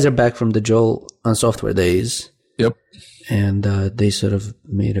those guys are back from the Joel on Software days. Yep. And they sort of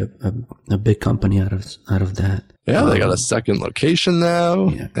made a big company out of that. Yeah, they got a second location now,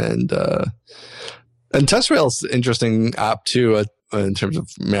 and TestRail's an interesting app too in terms of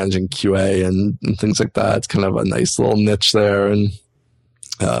managing QA and things like that. It's kind of a nice little niche there, and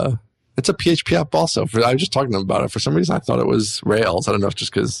it's a PHP app also. I was just talking to them about it. For some reason, I thought it was Rails. I don't know if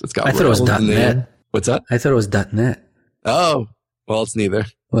just because it's got I Rails thought it was .NET. What's that? I thought it was .NET. Oh, well, it's neither.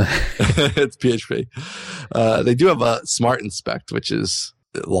 It's PHP. They do have a Smart Inspect, which is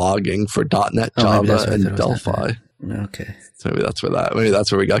logging for .NET, Java, and Delphi. Okay. So maybe that's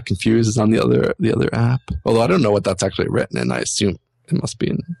where we got confused is on the other app. Although I don't know what that's actually written in. I assume it must be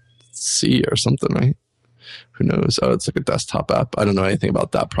in C or something, right? Who knows? Oh, it's like a desktop app. I don't know anything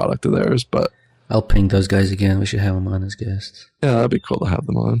about that product of theirs, but I'll ping those guys again. We should have them on as guests. Yeah, that'd be cool to have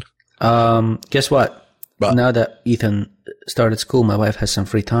them on. Guess what? Now that Ethan started school, my wife has some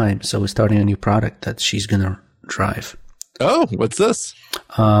free time, so we're starting a new product that she's gonna drive. Oh, what's this?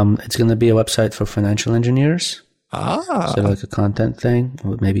 It's gonna be a website for financial engineers. So like a content thing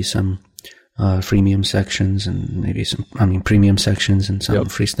with maybe some freemium sections and maybe premium sections and some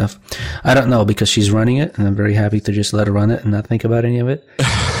free stuff. I don't know because she's running it, and I'm very happy to just let her run it and not think about any of it.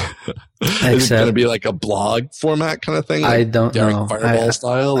 Is it going to be like a blog format kind of thing? Like I don't know. Fireball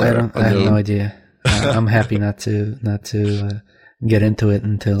style? I have no idea. I'm happy not to get into it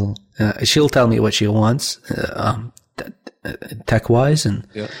until she'll tell me what she wants, tech wise, and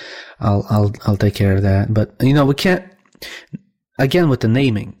I'll take care of that. But we can't. Again, with the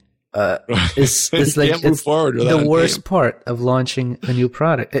naming, it's like it's the worst part of launching a new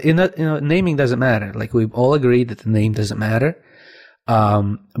product. Naming doesn't matter. Like we've all agreed that the name doesn't matter.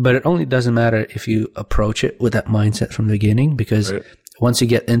 But it only doesn't matter if you approach it with that mindset from the beginning, because once you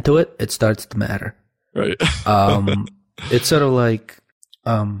get into it, it starts to matter. Right. It's sort of like,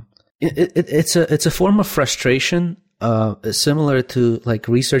 it's a form of frustration, similar to like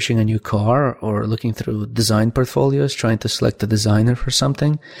researching a new car or looking through design portfolios, trying to select a designer for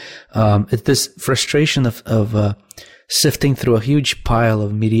something. It's this frustration of sifting through a huge pile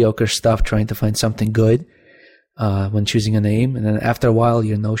of mediocre stuff, trying to find something good. When choosing a name, and then after a while,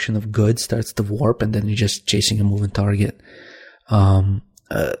 your notion of good starts to warp, and then you're just chasing a moving target.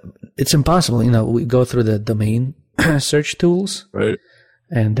 It's impossible. We go through the domain search tools, right?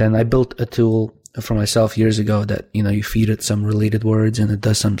 And then I built a tool for myself years ago that you feed it some related words, and it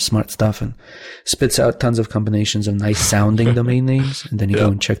does some smart stuff and spits out tons of combinations of nice sounding domain names, and then you go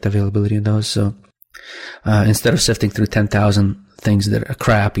and check the availability of those. So instead of sifting through 10,000 things that are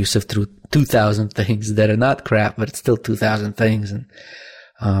crap, you sift through 2,000 things that are not crap, but it's still 2,000 things.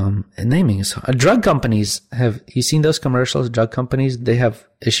 And naming is hard. Drug companies you seen those commercials? Drug companies, they have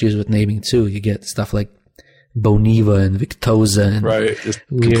issues with naming too. You get stuff like Boniva and Victoza. And right. Just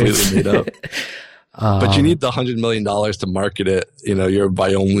completely made up. But you need the $100 million to market it, your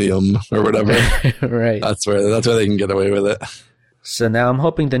Biolium or whatever. Right. That's where they can get away with it. So now I'm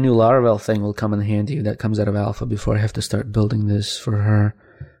hoping the new Laravel thing will come in handy. That comes out of alpha before I have to start building this for her.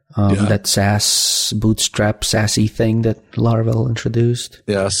 That SaaS, Bootstrap, SaaS-y thing that Laravel introduced.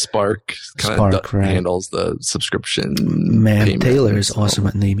 Yeah, Spark handles the subscription. Man, Taylor is awesome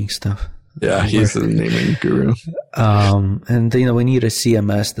at naming stuff. Yeah, he's the naming guru. And we need a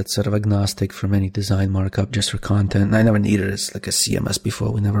CMS that's sort of agnostic from any design markup, just for content. And I never needed a CMS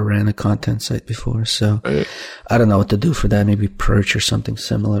before. We never ran a content site before, so right. I don't know what to do for that. Maybe Perch or something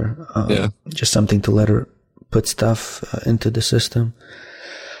similar. Just something to let her put stuff into the system.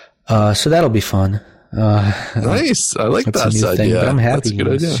 So that'll be fun. Nice. I like that idea. But I'm happy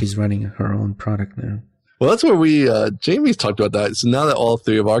she's running her own product now. Well, that's where Jamie's talked about that. So now that all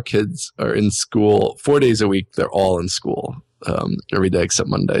 3 of our kids are in school, 4 days a week, they're all in school, every day except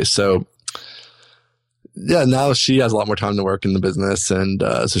Monday. So yeah, now she has a lot more time to work in the business. And,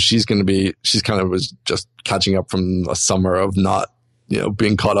 so she's kind of was just catching up from a summer of not,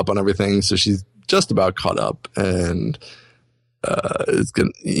 being caught up on everything. So she's just about caught up, and,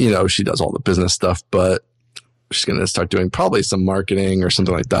 she does all the business stuff, but she's going to start doing probably some marketing or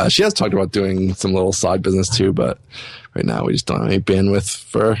something like that. She has talked about doing some little side business too, but right now we just don't have any bandwidth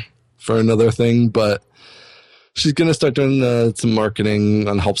for another thing. But she's going to start doing some marketing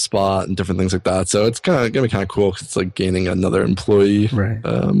on HelpSpot and different things like that. So it's going to be kind of cool, because it's like gaining another employee right.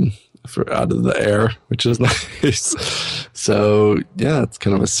 For out of the air, which is nice. So yeah, it's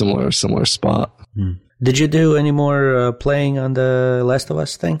kind of a similar spot. Did you do any more playing on the Last of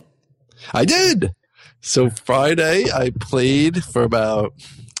Us thing? I did. So Friday, I played for about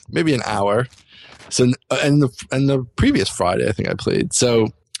maybe an hour. So, and the previous Friday, I think I played. So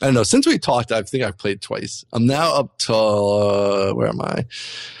I don't know. Since we talked, I think I've played twice. I'm now up to where am I?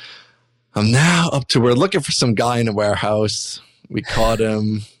 I'm now up to we're looking for some guy in a warehouse. We caught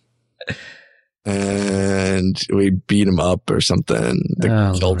him, and we beat him up or something.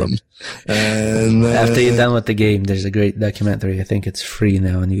 Killed him. And then, after you're done with the game, there's a great documentary. I think it's free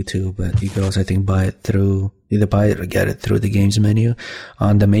now on YouTube, but you can also, I think, either buy it or get it through the games menu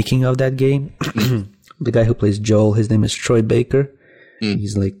on the making of that game. The guy who plays Joel, his name is Troy Baker.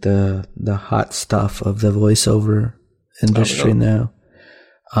 He's like the hot stuff of the voiceover industry now.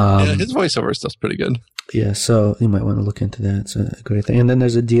 His voiceover stuff's pretty good. Yeah, so you might want to look into that. It's a great thing. And then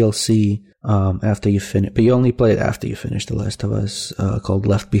there's a DLC after you finish, but you only play it after you finish The Last of Us, called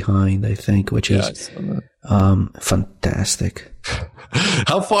Left Behind, I think, which is fantastic.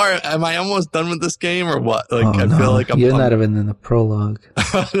 How far am I? Almost done with this game, or what? Like, I feel like you're not even in the prologue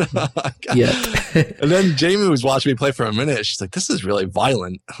yet. And then Jamie was watching me play for a minute. She's like, "This is really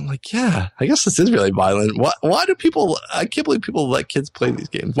violent." I'm like, "Yeah, I guess this is really violent." Why do people? I can't believe people let kids play these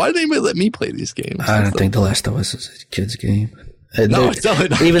games. Why did anybody let me play these games? I don't think The Last of Us is a kid's game. No, it's definitely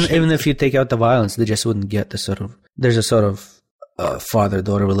not. Even if you take out the violence, they just wouldn't get there's a sort of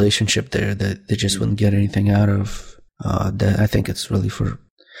father-daughter relationship there that they just wouldn't get anything out of. That I think it's really for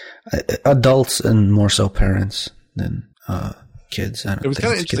adults and more so parents than kids. It was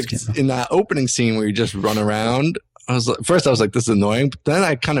kind of interesting in that opening scene where you just run around. First I was like, this is annoying, but then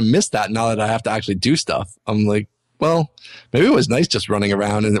I kind of missed that now that I have to actually do stuff. I'm like, well, maybe it was nice just running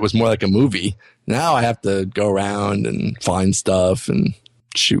around and it was more like a movie. Now I have to go around and find stuff and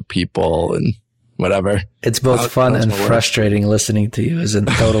shoot people and whatever. It's both fun and frustrating listening to you as a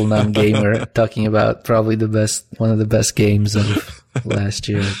total non-gamer talking about probably one of the best games of last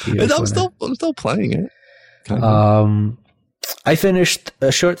year. I'm still playing it. I finished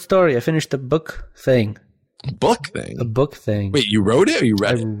a short story. I finished a book thing. A book thing? Wait, you wrote it or you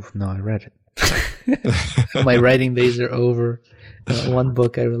read it? No, I read it. My writing days are over. One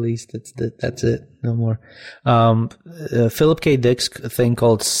book I released. That's it. No more. Philip K. Dick's thing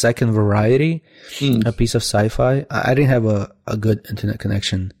called Second Variety, a piece of sci-fi. I didn't have a good internet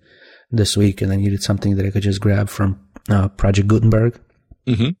connection this week, and I needed something that I could just grab from Project Gutenberg.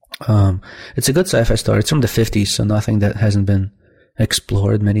 Mm-hmm. It's a good sci-fi story. It's from the 50s, so nothing that hasn't been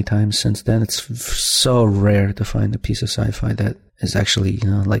explored many times since then. It's so rare to find a piece of sci-fi that is actually,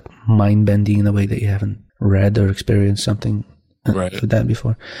 like mind-bending in a way that you haven't read or experienced something like that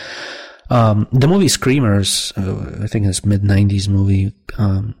before. The movie Screamers, I think it's mid-90s movie,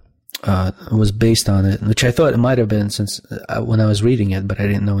 was based on it, which I thought it might have been since when I was reading it, but I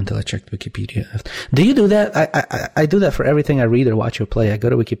didn't know until I checked Wikipedia. Do you do that? I do that for everything I read or watch or play. I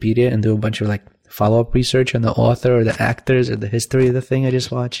go to Wikipedia and do a bunch of like follow-up research on the author or the actors or the history of the thing I just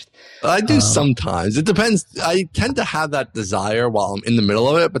watched. I do sometimes. It depends. I tend to have that desire while I'm in the middle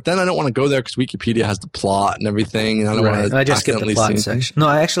of it, but then I don't want to go there because Wikipedia has the plot and everything, and I don't want to. I just skipped the plot section. No,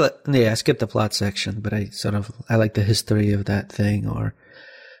 I skipped the plot section, but I like the history of that thing, or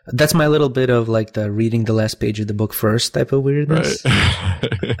that's my little bit of like the reading the last page of the book first type of weirdness.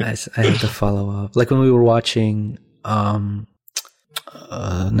 Right. I have to follow up. Like when we were watching.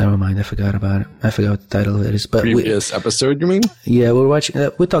 Never mind. I forgot about it. I forgot what the title of it is. But previous episode, you mean? Yeah, we're watching.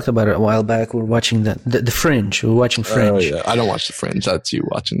 We talked about it a while back. We're watching the Fringe. We're watching Fringe. Oh yeah, I don't watch the Fringe. That's you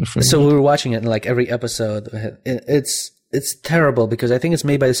watching the Fringe. So we were watching it, and like every episode, it's terrible because I think it's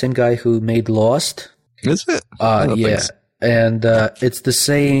made by the same guy who made Lost. Is it? Yeah, so. And it's the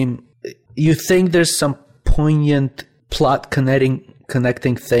same. You think there's some poignant plot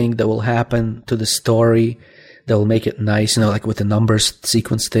connecting thing that will happen to the story. That will make it nice, like with the numbers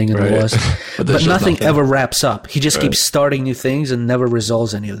sequence thing in the Lost. but nothing ever wraps up. He just keeps starting new things and never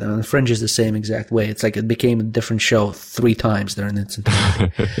resolves any of them. And Fringe is the same exact way. It's like it became a different show 3 times during its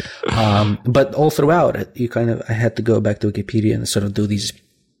entirety. But all throughout it, I had to go back to Wikipedia and sort of do these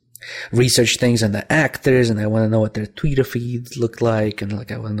research things on the actors, and I want to know what their Twitter feeds look like, and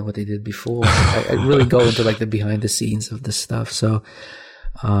like I want to know what they did before. I really go into like the behind the scenes of this stuff. So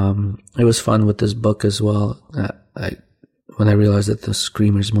it was fun with this book as well. When I realized that the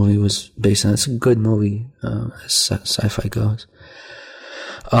Screamers movie was based on, it's a good movie as sci-fi goes.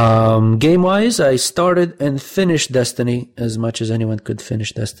 Game wise, I started and finished Destiny as much as anyone could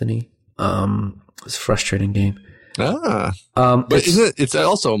finish Destiny. It's a frustrating game. But it's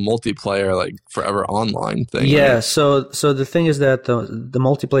also a multiplayer, like forever online thing. Yeah. Right? So the thing is that the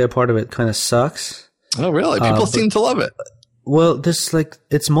multiplayer part of it kind of sucks. Oh, really? People seem to love it. Well,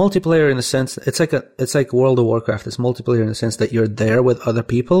 it's multiplayer in the sense, it's like World of Warcraft. It's multiplayer in the sense that you're there with other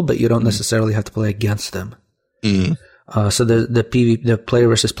people, but you don't necessarily have to play against them. So the player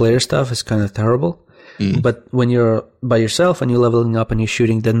versus player stuff is kind of terrible. But when you're by yourself and you're leveling up and you're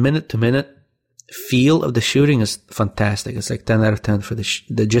shooting, the minute to minute feel of the shooting is fantastic. It's like 10 out of 10 for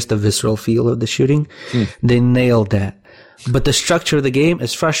just the visceral feel of the shooting. They nailed that. But the structure of the game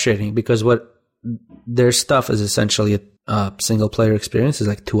is frustrating because their stuff is essentially a single player experience is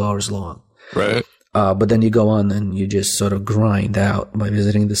like 2 hours long. Right. But then you go on and you just sort of grind out by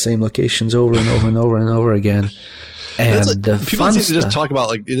visiting the same locations over and over and over and over again. And the people seem to just talk about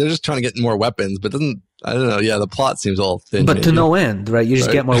like they're just trying to get more weapons, but I don't know. Yeah, the plot seems all thin. But to no end, right? You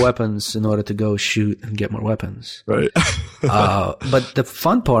just get more weapons in order to go shoot and get more weapons. Right. But the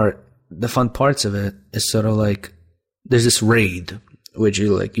fun parts of it is sort of like there's this raid. Which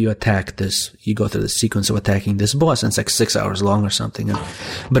you attack this, you go through the sequence of attacking this boss, and it's like 6 hours long or something.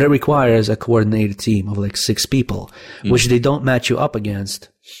 But it requires a coordinated team of like 6 people, which they don't match you up against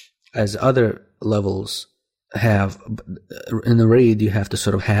as other levels have. In the raid, you have to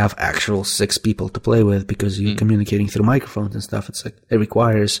sort of have actual 6 people to play with because you're communicating through microphones and stuff. It's like, it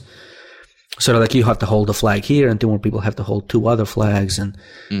requires sort of like you have to hold a flag here and 2 more people have to hold 2 other flags, and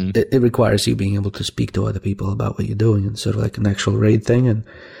it requires you being able to speak to other people about what you're doing, and sort of like an actual raid thing. And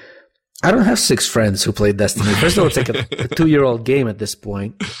I don't have 6 friends who play Destiny. First of all, it's like a 2-year-old game at this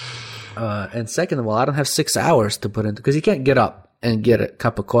point. And second of all, I don't have 6 hours to put in, because you can't get up and get a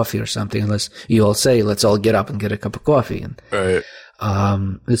cup of coffee or something unless you all say, let's all get up and get a cup of coffee. And, right.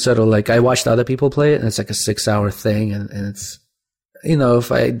 It's sort of like I watched other people play it, and it's like a 6-hour thing. And it's,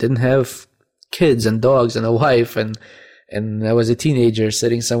 if I didn't have kids and dogs and a wife and I was a teenager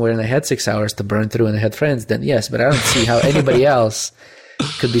sitting somewhere and I had 6 hours to burn through and I had friends, then yes, but I don't see how anybody else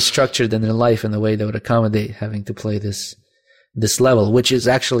could be structured in their life in a way that would accommodate having to play this level, which is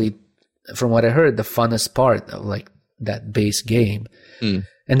actually, from what I heard, the funnest part of like that base game. And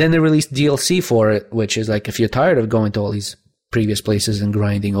then they released DLC for it, which is like, if you're tired of going to all these previous places and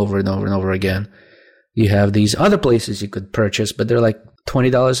grinding over and over and over again, you have these other places you could purchase, but they're like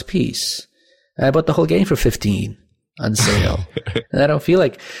 $20 a piece. I bought the whole game for $15 on sale. And I don't feel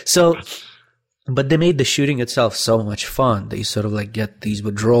like so. But they made the shooting itself so much fun that you sort of like get these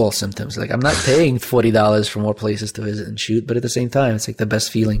withdrawal symptoms. Like, I'm not paying $40 for more places to visit and shoot, but at the same time, it's like the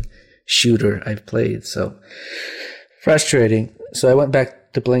best feeling shooter I've played. So frustrating. So I went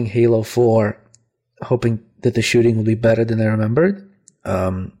back to playing Halo 4, hoping that the shooting would be better than I remembered.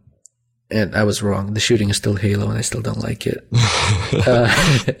 And I was wrong. The shooting is still Halo, and I still don't like it.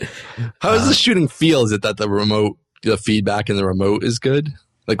 How does the shooting feel? Is it that the feedback in the remote is good?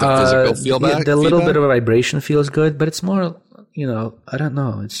 Like the physical feedback? Yeah, the little bit of a vibration feels good, but it's more, I don't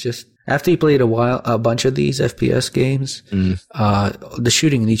know. It's just, after you played a bunch of these FPS games, the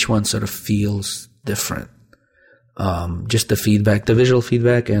shooting in each one sort of feels different. Just the feedback, the visual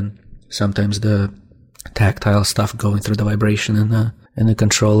feedback, and Sometimes the tactile stuff going through the vibration in the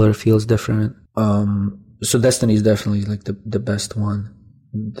controller feels different. So Destiny is definitely like the best one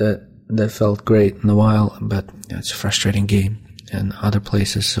that felt great in a while, but it's a frustrating game in other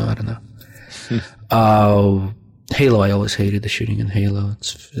places, so I don't know. Halo, I always hated the shooting in Halo.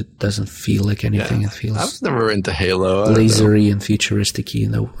 It doesn't feel like anything. It feels I was never into Halo. lasery and futuristic-y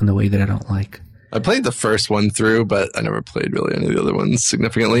in the way that I don't like. I played the first one through, but I never played really any of the other ones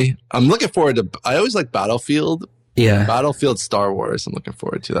significantly. I'm looking forward to. I always like Battlefield. Yeah, Battlefield Star Wars. I'm looking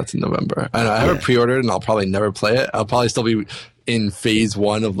forward to. That's in November. I haven't pre-ordered, and I'll probably never play it. I'll probably still be in phase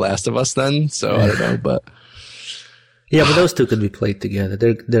 1 of Last of Us then. So I don't know, but. Yeah, but those two could be played together.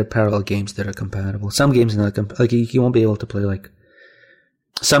 They're parallel games that are compatible. Some games are not like you won't be able to play like.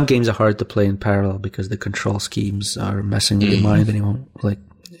 Some games are hard to play in parallel because the control schemes are messing with your mind, and you won't like.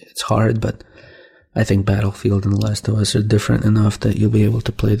 It's hard, but I think Battlefield and The Last of Us are different enough that you'll be able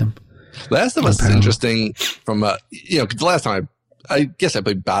to play them. Last of Us is interesting from because the last time I guess I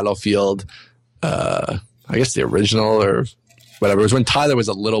played Battlefield, I guess the original or. Whatever. It was when Tyler was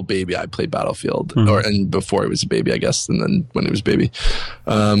a little baby. I played Battlefield, and before he was a baby, I guess, and then when he was a baby,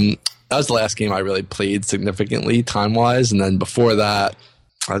 that was the last game I really played significantly time wise. And then before that,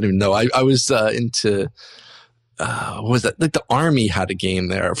 I don't even know. I was into what was that? Like the Army had a game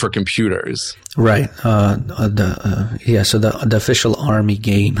there for computers, right? So the official Army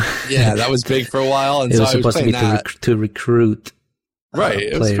game. Yeah, that was big for a while, and it so was supposed to be to recruit. Right,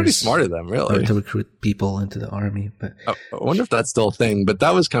 it was pretty smart of them, really, to recruit people into the army. But I wonder if that's still a thing. But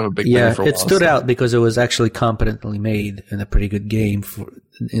that was kind of a big thing for a while. It stood out because it was actually competently made and a pretty good game for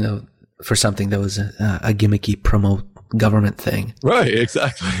something that was a gimmicky promote government thing. Right,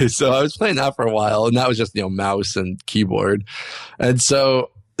 exactly. So I was playing that for a while, and that was just mouse and keyboard. And so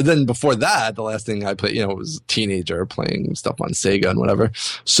then before that, the last thing I played, was a teenager playing stuff on Sega and whatever.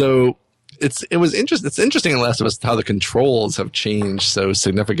 So. It's interesting in Last of Us how the controls have changed so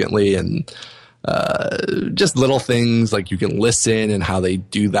significantly, and just little things like you can listen and how they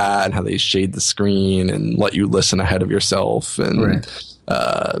do that and how they shade the screen and let you listen ahead of yourself, and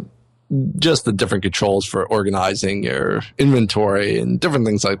just the different controls for organizing your inventory and different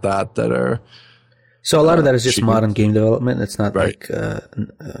things like that are. So a lot of that is just modern game development. It's not like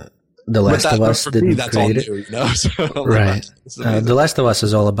The Last of Us didn't create it. So right. The Last of Us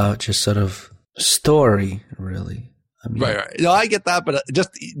is all about just sort of story, really. I mean, right. No, I get that, but just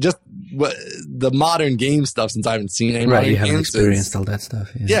the modern game stuff, since I haven't seen any modern games. Right, you haven't experienced all that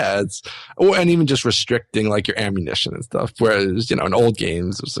stuff. Yeah, and even just restricting like your ammunition and stuff. Whereas, in old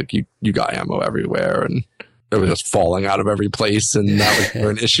games, it was like you got ammo everywhere and it was just falling out of every place, and that was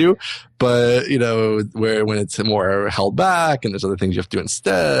never an issue. But, when it's more held back and there's other things you have to do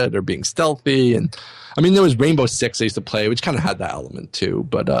instead, or being stealthy. And I mean, there was Rainbow Six I used to play, which kind of had that element too.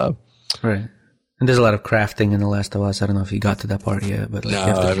 But, right. And there's a lot of crafting in The Last of Us. I don't know if you got to that part yet, but no,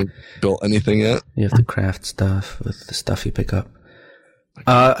 I haven't built anything yet. You have to craft stuff with the stuff you pick up.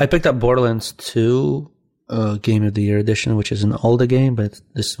 I picked up Borderlands 2 Game of the Year edition, which is an older game, but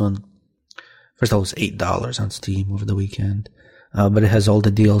this one, first of all, it was $8 on Steam over the weekend. But it has all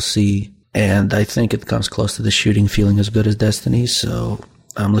the DLC, and I think it comes close to the shooting feeling as good as Destiny, so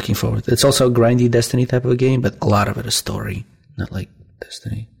I'm looking forward. It's also a grindy Destiny type of a game, but a lot of it is story, not like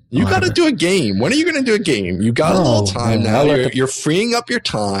Destiny. You got to do a game. When are you going to do a game? You got a little time now. You're freeing up your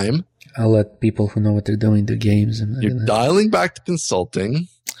time. I'll let people who know what they're doing do games. You're dialing back to consulting.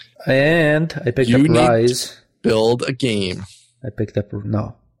 And I picked up Rise. Build a game. I picked up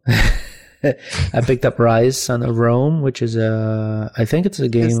Rise, Son of Rome, which is I think it's a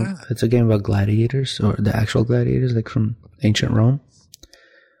game. It's a game about gladiators, or the actual gladiators, like from ancient Rome.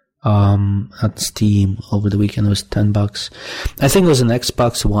 At Steam over the weekend. It was $10. I think it was an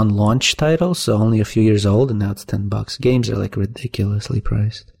Xbox One launch title, so only a few years old, and now it's $10. Games are like ridiculously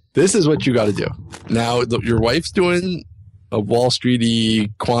priced. This is what you got to do. Now, your wife's doing a Wall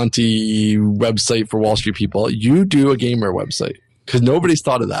Streety, quanti website for Wall Street people. You do a gamer website, because nobody's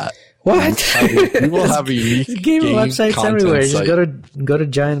thought of that. What? You will have a unique game websites everywhere. Just go to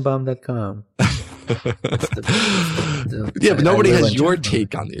giantbomb.com. Yeah, but nobody has your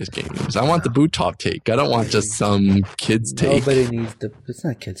take on these games. I want the Boot Talk take. I don't want just some kid's take. Nobody needs it's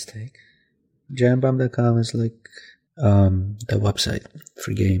not kids' take. Giantbomb.com is like the website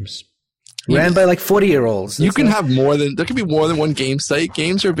for games. Ran by like 40-year-olds. You can have there can be more than one game site.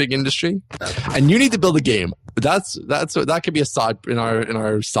 Games are a big industry. And you need to build a game. But that could be a side in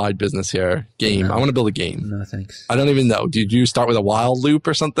our side business here. Game. No. I want to build a game. No, thanks. I don't even know. Did you start with a while loop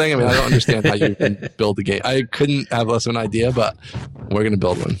or something? I mean, I don't understand how you can build a game. I couldn't have less of an idea, but we're going to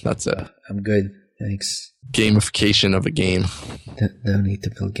build one. That's it. I'm good. Thanks. Gamification of a game. No need to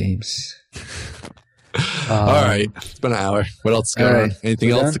build games. All right. It's been an hour. What else is going on?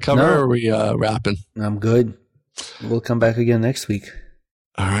 Anything else to cover, or are we wrapping? I'm good. We'll come back again next week.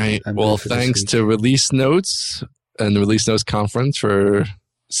 All right. Well, thanks to Release Notes and the Release Notes Conference for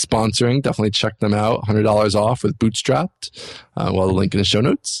sponsoring. Definitely check them out. $100 off with Bootstrapped. Well, the link in the show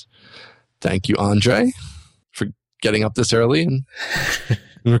notes. Thank you, Andre, for getting up this early and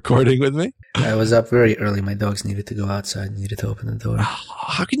recording with me. I was up very early. My dogs needed to go outside, needed to open the door.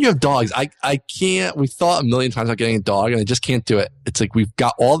 How can you have dogs? I can't. We thought a million times about getting a dog, and I just can't do it. It's like we've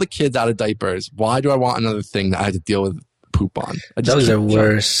got all the kids out of diapers. Why do I want another thing that I have to deal with poop on? Dogs are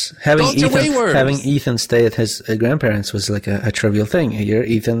worse. Dogs are way worse. Having Ethan stay at his grandparents was like a trivial thing. Here,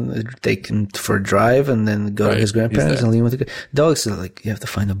 Ethan take him for a drive and then go to his grandparents and leave him with the dogs. Are like you have to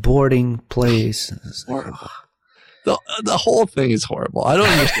find a boarding place. It's horrible. The whole thing is horrible. I don't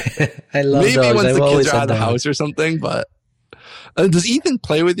understand. I love Maybe dogs. once the kids are out of the house or something, but does Ethan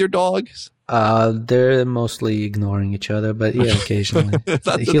play with your dogs? They're mostly ignoring each other, but yeah, occasionally.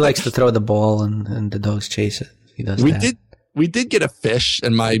 He likes to throw the ball and the dogs chase it. He does that. We did get a fish,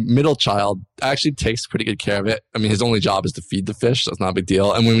 and my middle child actually takes pretty good care of it. I mean, his only job is to feed the fish, so it's not a big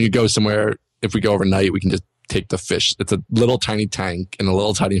deal. And when we go somewhere, if we go overnight, we can just take the fish. It's a little tiny tank and a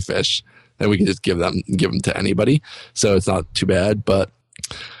little tiny fish. And we can just give them to anybody, so it's not too bad. But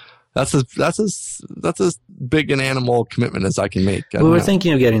that's as big an animal commitment as I can make. We were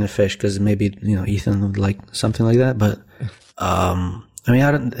thinking of getting the fish because maybe Ethan would like something like that. But I mean,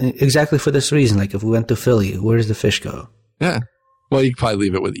 I don't exactly for this reason. Like if we went to Philly, where does the fish go? Yeah, well, you could probably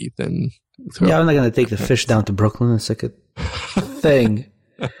leave it with Ethan. Yeah, I'm not gonna take the fish down to Brooklyn. It's like a thing.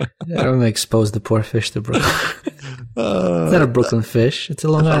 I don't want to expose the poor fish to Brooklyn. It's not a Brooklyn fish. It's a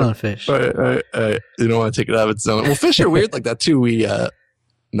Long Island fish. All right. You don't want to take it out of its zone. Well, fish are weird like that too. We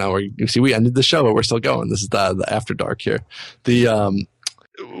ended the show, but we're still going. This is the after dark here.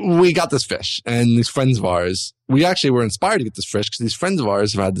 We got this fish, and these friends of ours, we actually were inspired to get this fish because these friends of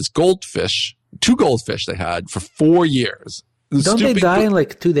ours have had this goldfish, 2 goldfish they had for 4 years. Don't they die in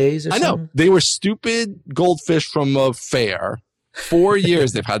like 2 days or something? I know. They were stupid goldfish from a fair. 4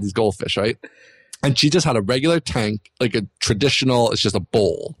 years they've had these goldfish, right? And she just had a regular tank, like a traditional, it's just a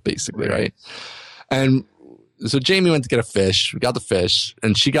bowl, basically, right? And so Jamie went to get a fish. We got the fish,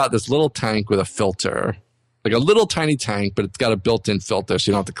 and she got this little tank with a filter, like a little tiny tank, but it's got a built-in filter, so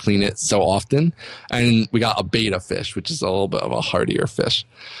you don't have to clean it so often. And we got a betta fish, which is a little bit of a hardier fish.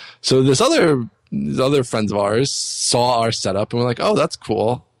 So these other friends of ours saw our setup and were like, oh, that's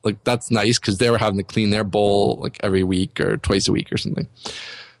cool. Like, that's nice, because they were having to clean their bowl like every week or twice a week or something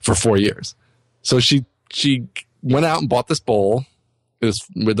for 4 years. So she went out and bought this bowl. It was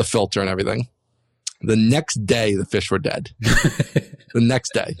with the filter and everything. The next day, the fish were dead. The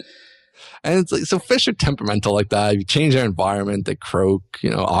next day. And it's like, so fish are temperamental like that. If you change their environment, they croak,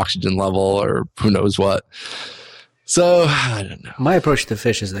 oxygen level or who knows what. So, I don't know. My approach to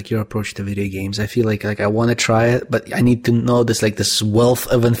fish is like your approach to video games. I feel like I want to try it, but I need to know this wealth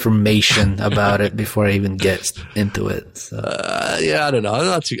of information about it before I even get into it. So. Yeah, I don't know. I'm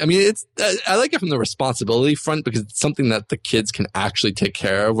not too, I mean, I like it from the responsibility front because it's something that the kids can actually take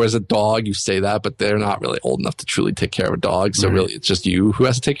care of. Whereas a dog, you say that, but they're not really old enough to truly take care of a dog. So really, it's just you who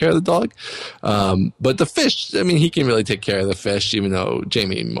has to take care of the dog. But the fish, I mean, he can really take care of the fish, even though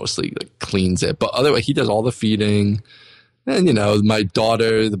Jamie mostly cleans it. But otherwise, he does all the feeding. And, my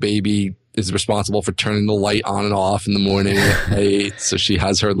daughter, the baby, is responsible for turning the light on and off in the morning at night. So she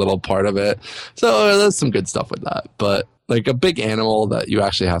has her little part of it. So there's some good stuff with that. But like a big animal that you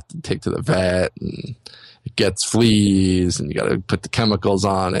actually have to take to the vet and it gets fleas and you got to put the chemicals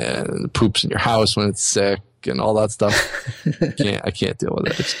on it and it poops in your house when it's sick and all that stuff. I can't deal with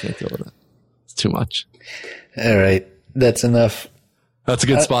it. I just can't deal with it. It's too much. All right. That's enough. That's a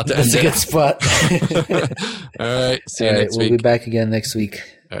good spot to end it. That's a good spot. All right. See you next week. We'll be back again next week.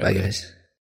 Bye, guys.